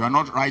 you are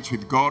not right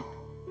with God,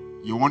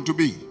 you want to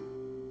be.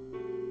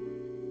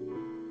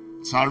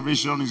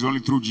 Salvation is only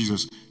through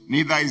Jesus.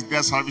 Neither is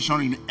there salvation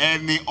in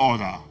any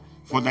other.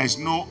 For there is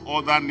no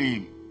other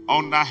name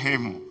under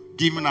heaven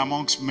given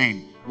amongst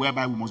men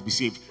whereby we must be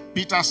saved.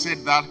 Peter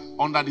said that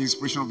under the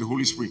inspiration of the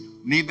Holy Spirit.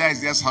 Neither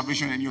is there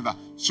salvation in any other.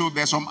 So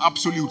there's some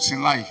absolutes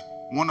in life.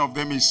 One of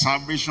them is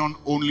salvation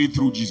only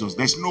through Jesus.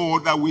 There's no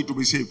other way to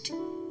be saved.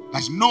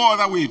 There's no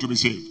other way to be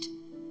saved.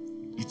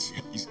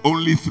 It's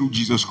only through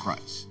Jesus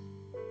Christ.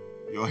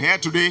 You're here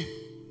today,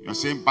 you're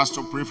saying,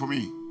 Pastor, pray for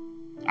me.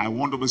 I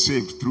want to be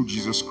saved through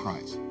Jesus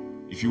Christ.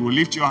 If you will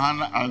lift your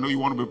hand, I know you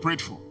want to be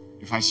prayed for.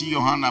 If I see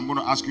your hand, I'm going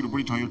to ask you to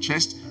put it on your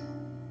chest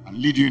and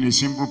lead you in a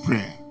simple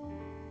prayer.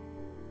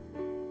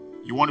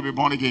 You want to be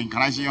born again.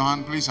 Can I see your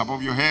hand, please,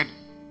 above your head?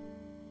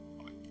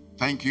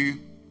 Thank you.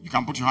 You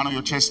can put your hand on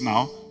your chest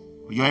now.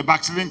 You're a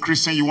backsliding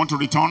Christian, you want to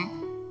return?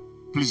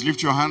 Please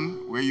lift your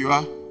hand where you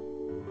are.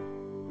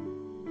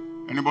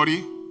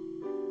 Anybody?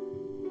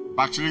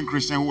 Backsliding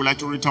Christian who would like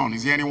to return.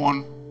 Is there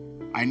anyone?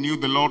 I knew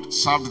the Lord,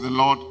 served the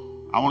Lord.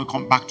 I want to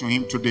come back to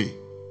him today.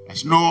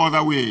 There's no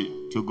other way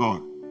to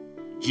God.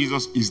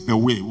 Jesus is the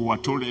way. We were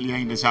told earlier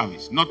in the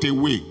service. Not a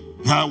way,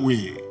 the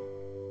way.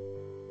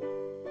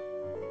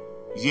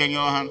 Is there in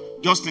your hand?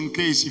 Just in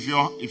case, if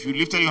you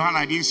lifted your hand,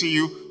 I didn't see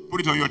you, put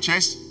it on your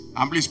chest,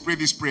 and please pray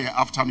this prayer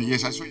after me.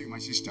 Yes, I saw you, my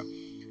sister.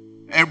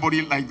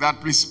 Everybody like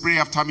that, please pray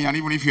after me. And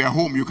even if you're at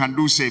home, you can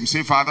do the same.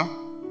 Say, Father,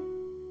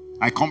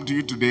 I come to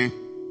you today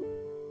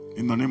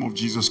in the name of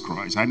Jesus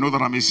Christ. I know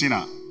that I'm a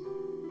sinner.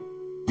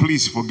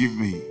 Please forgive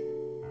me.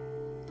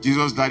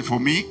 Jesus died for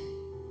me.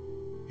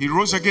 He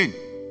rose again.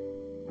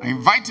 I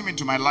invite him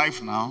into my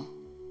life now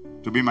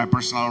to be my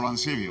personal Lord and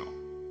Savior.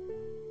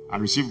 I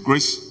receive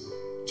grace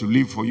to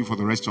live for you for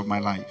the rest of my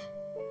life.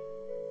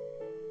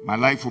 My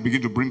life will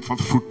begin to bring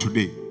forth fruit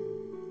today.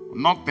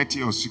 Not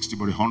 30 or 60,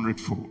 but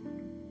 100-fold.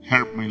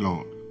 Help me,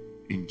 Lord.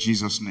 In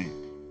Jesus' name.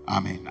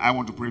 Amen. I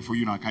want to pray for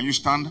you now. Can you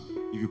stand?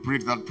 If you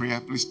prayed that prayer,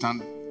 please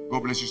stand.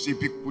 God bless you. See,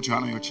 put your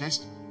hand on your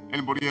chest.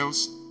 Anybody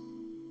else?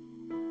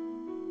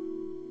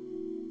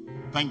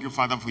 Thank you,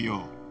 Father, for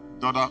your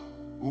daughter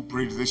who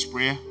prayed this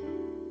prayer.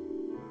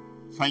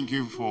 Thank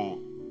you for,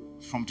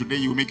 from today,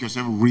 you make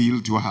yourself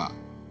real to her.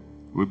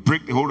 We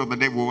break the hold of the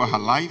devil over her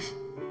life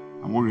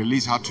and we'll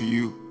release her to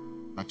you,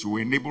 that you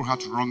will enable her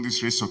to run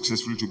this race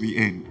successfully to the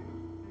end.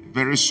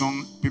 Very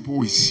soon, people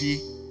will see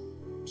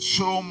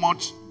so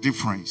much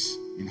difference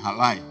in her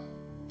life.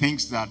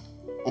 Things that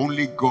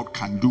only God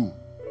can do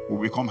will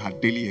become her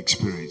daily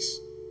experience.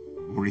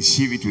 We'll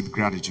receive it with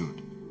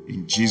gratitude.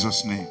 In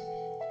Jesus' name.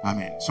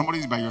 Amen. Somebody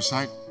is by your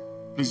side.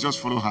 Please just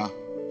follow her.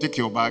 Take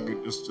your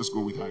bag. Just go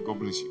with her. God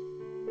bless you.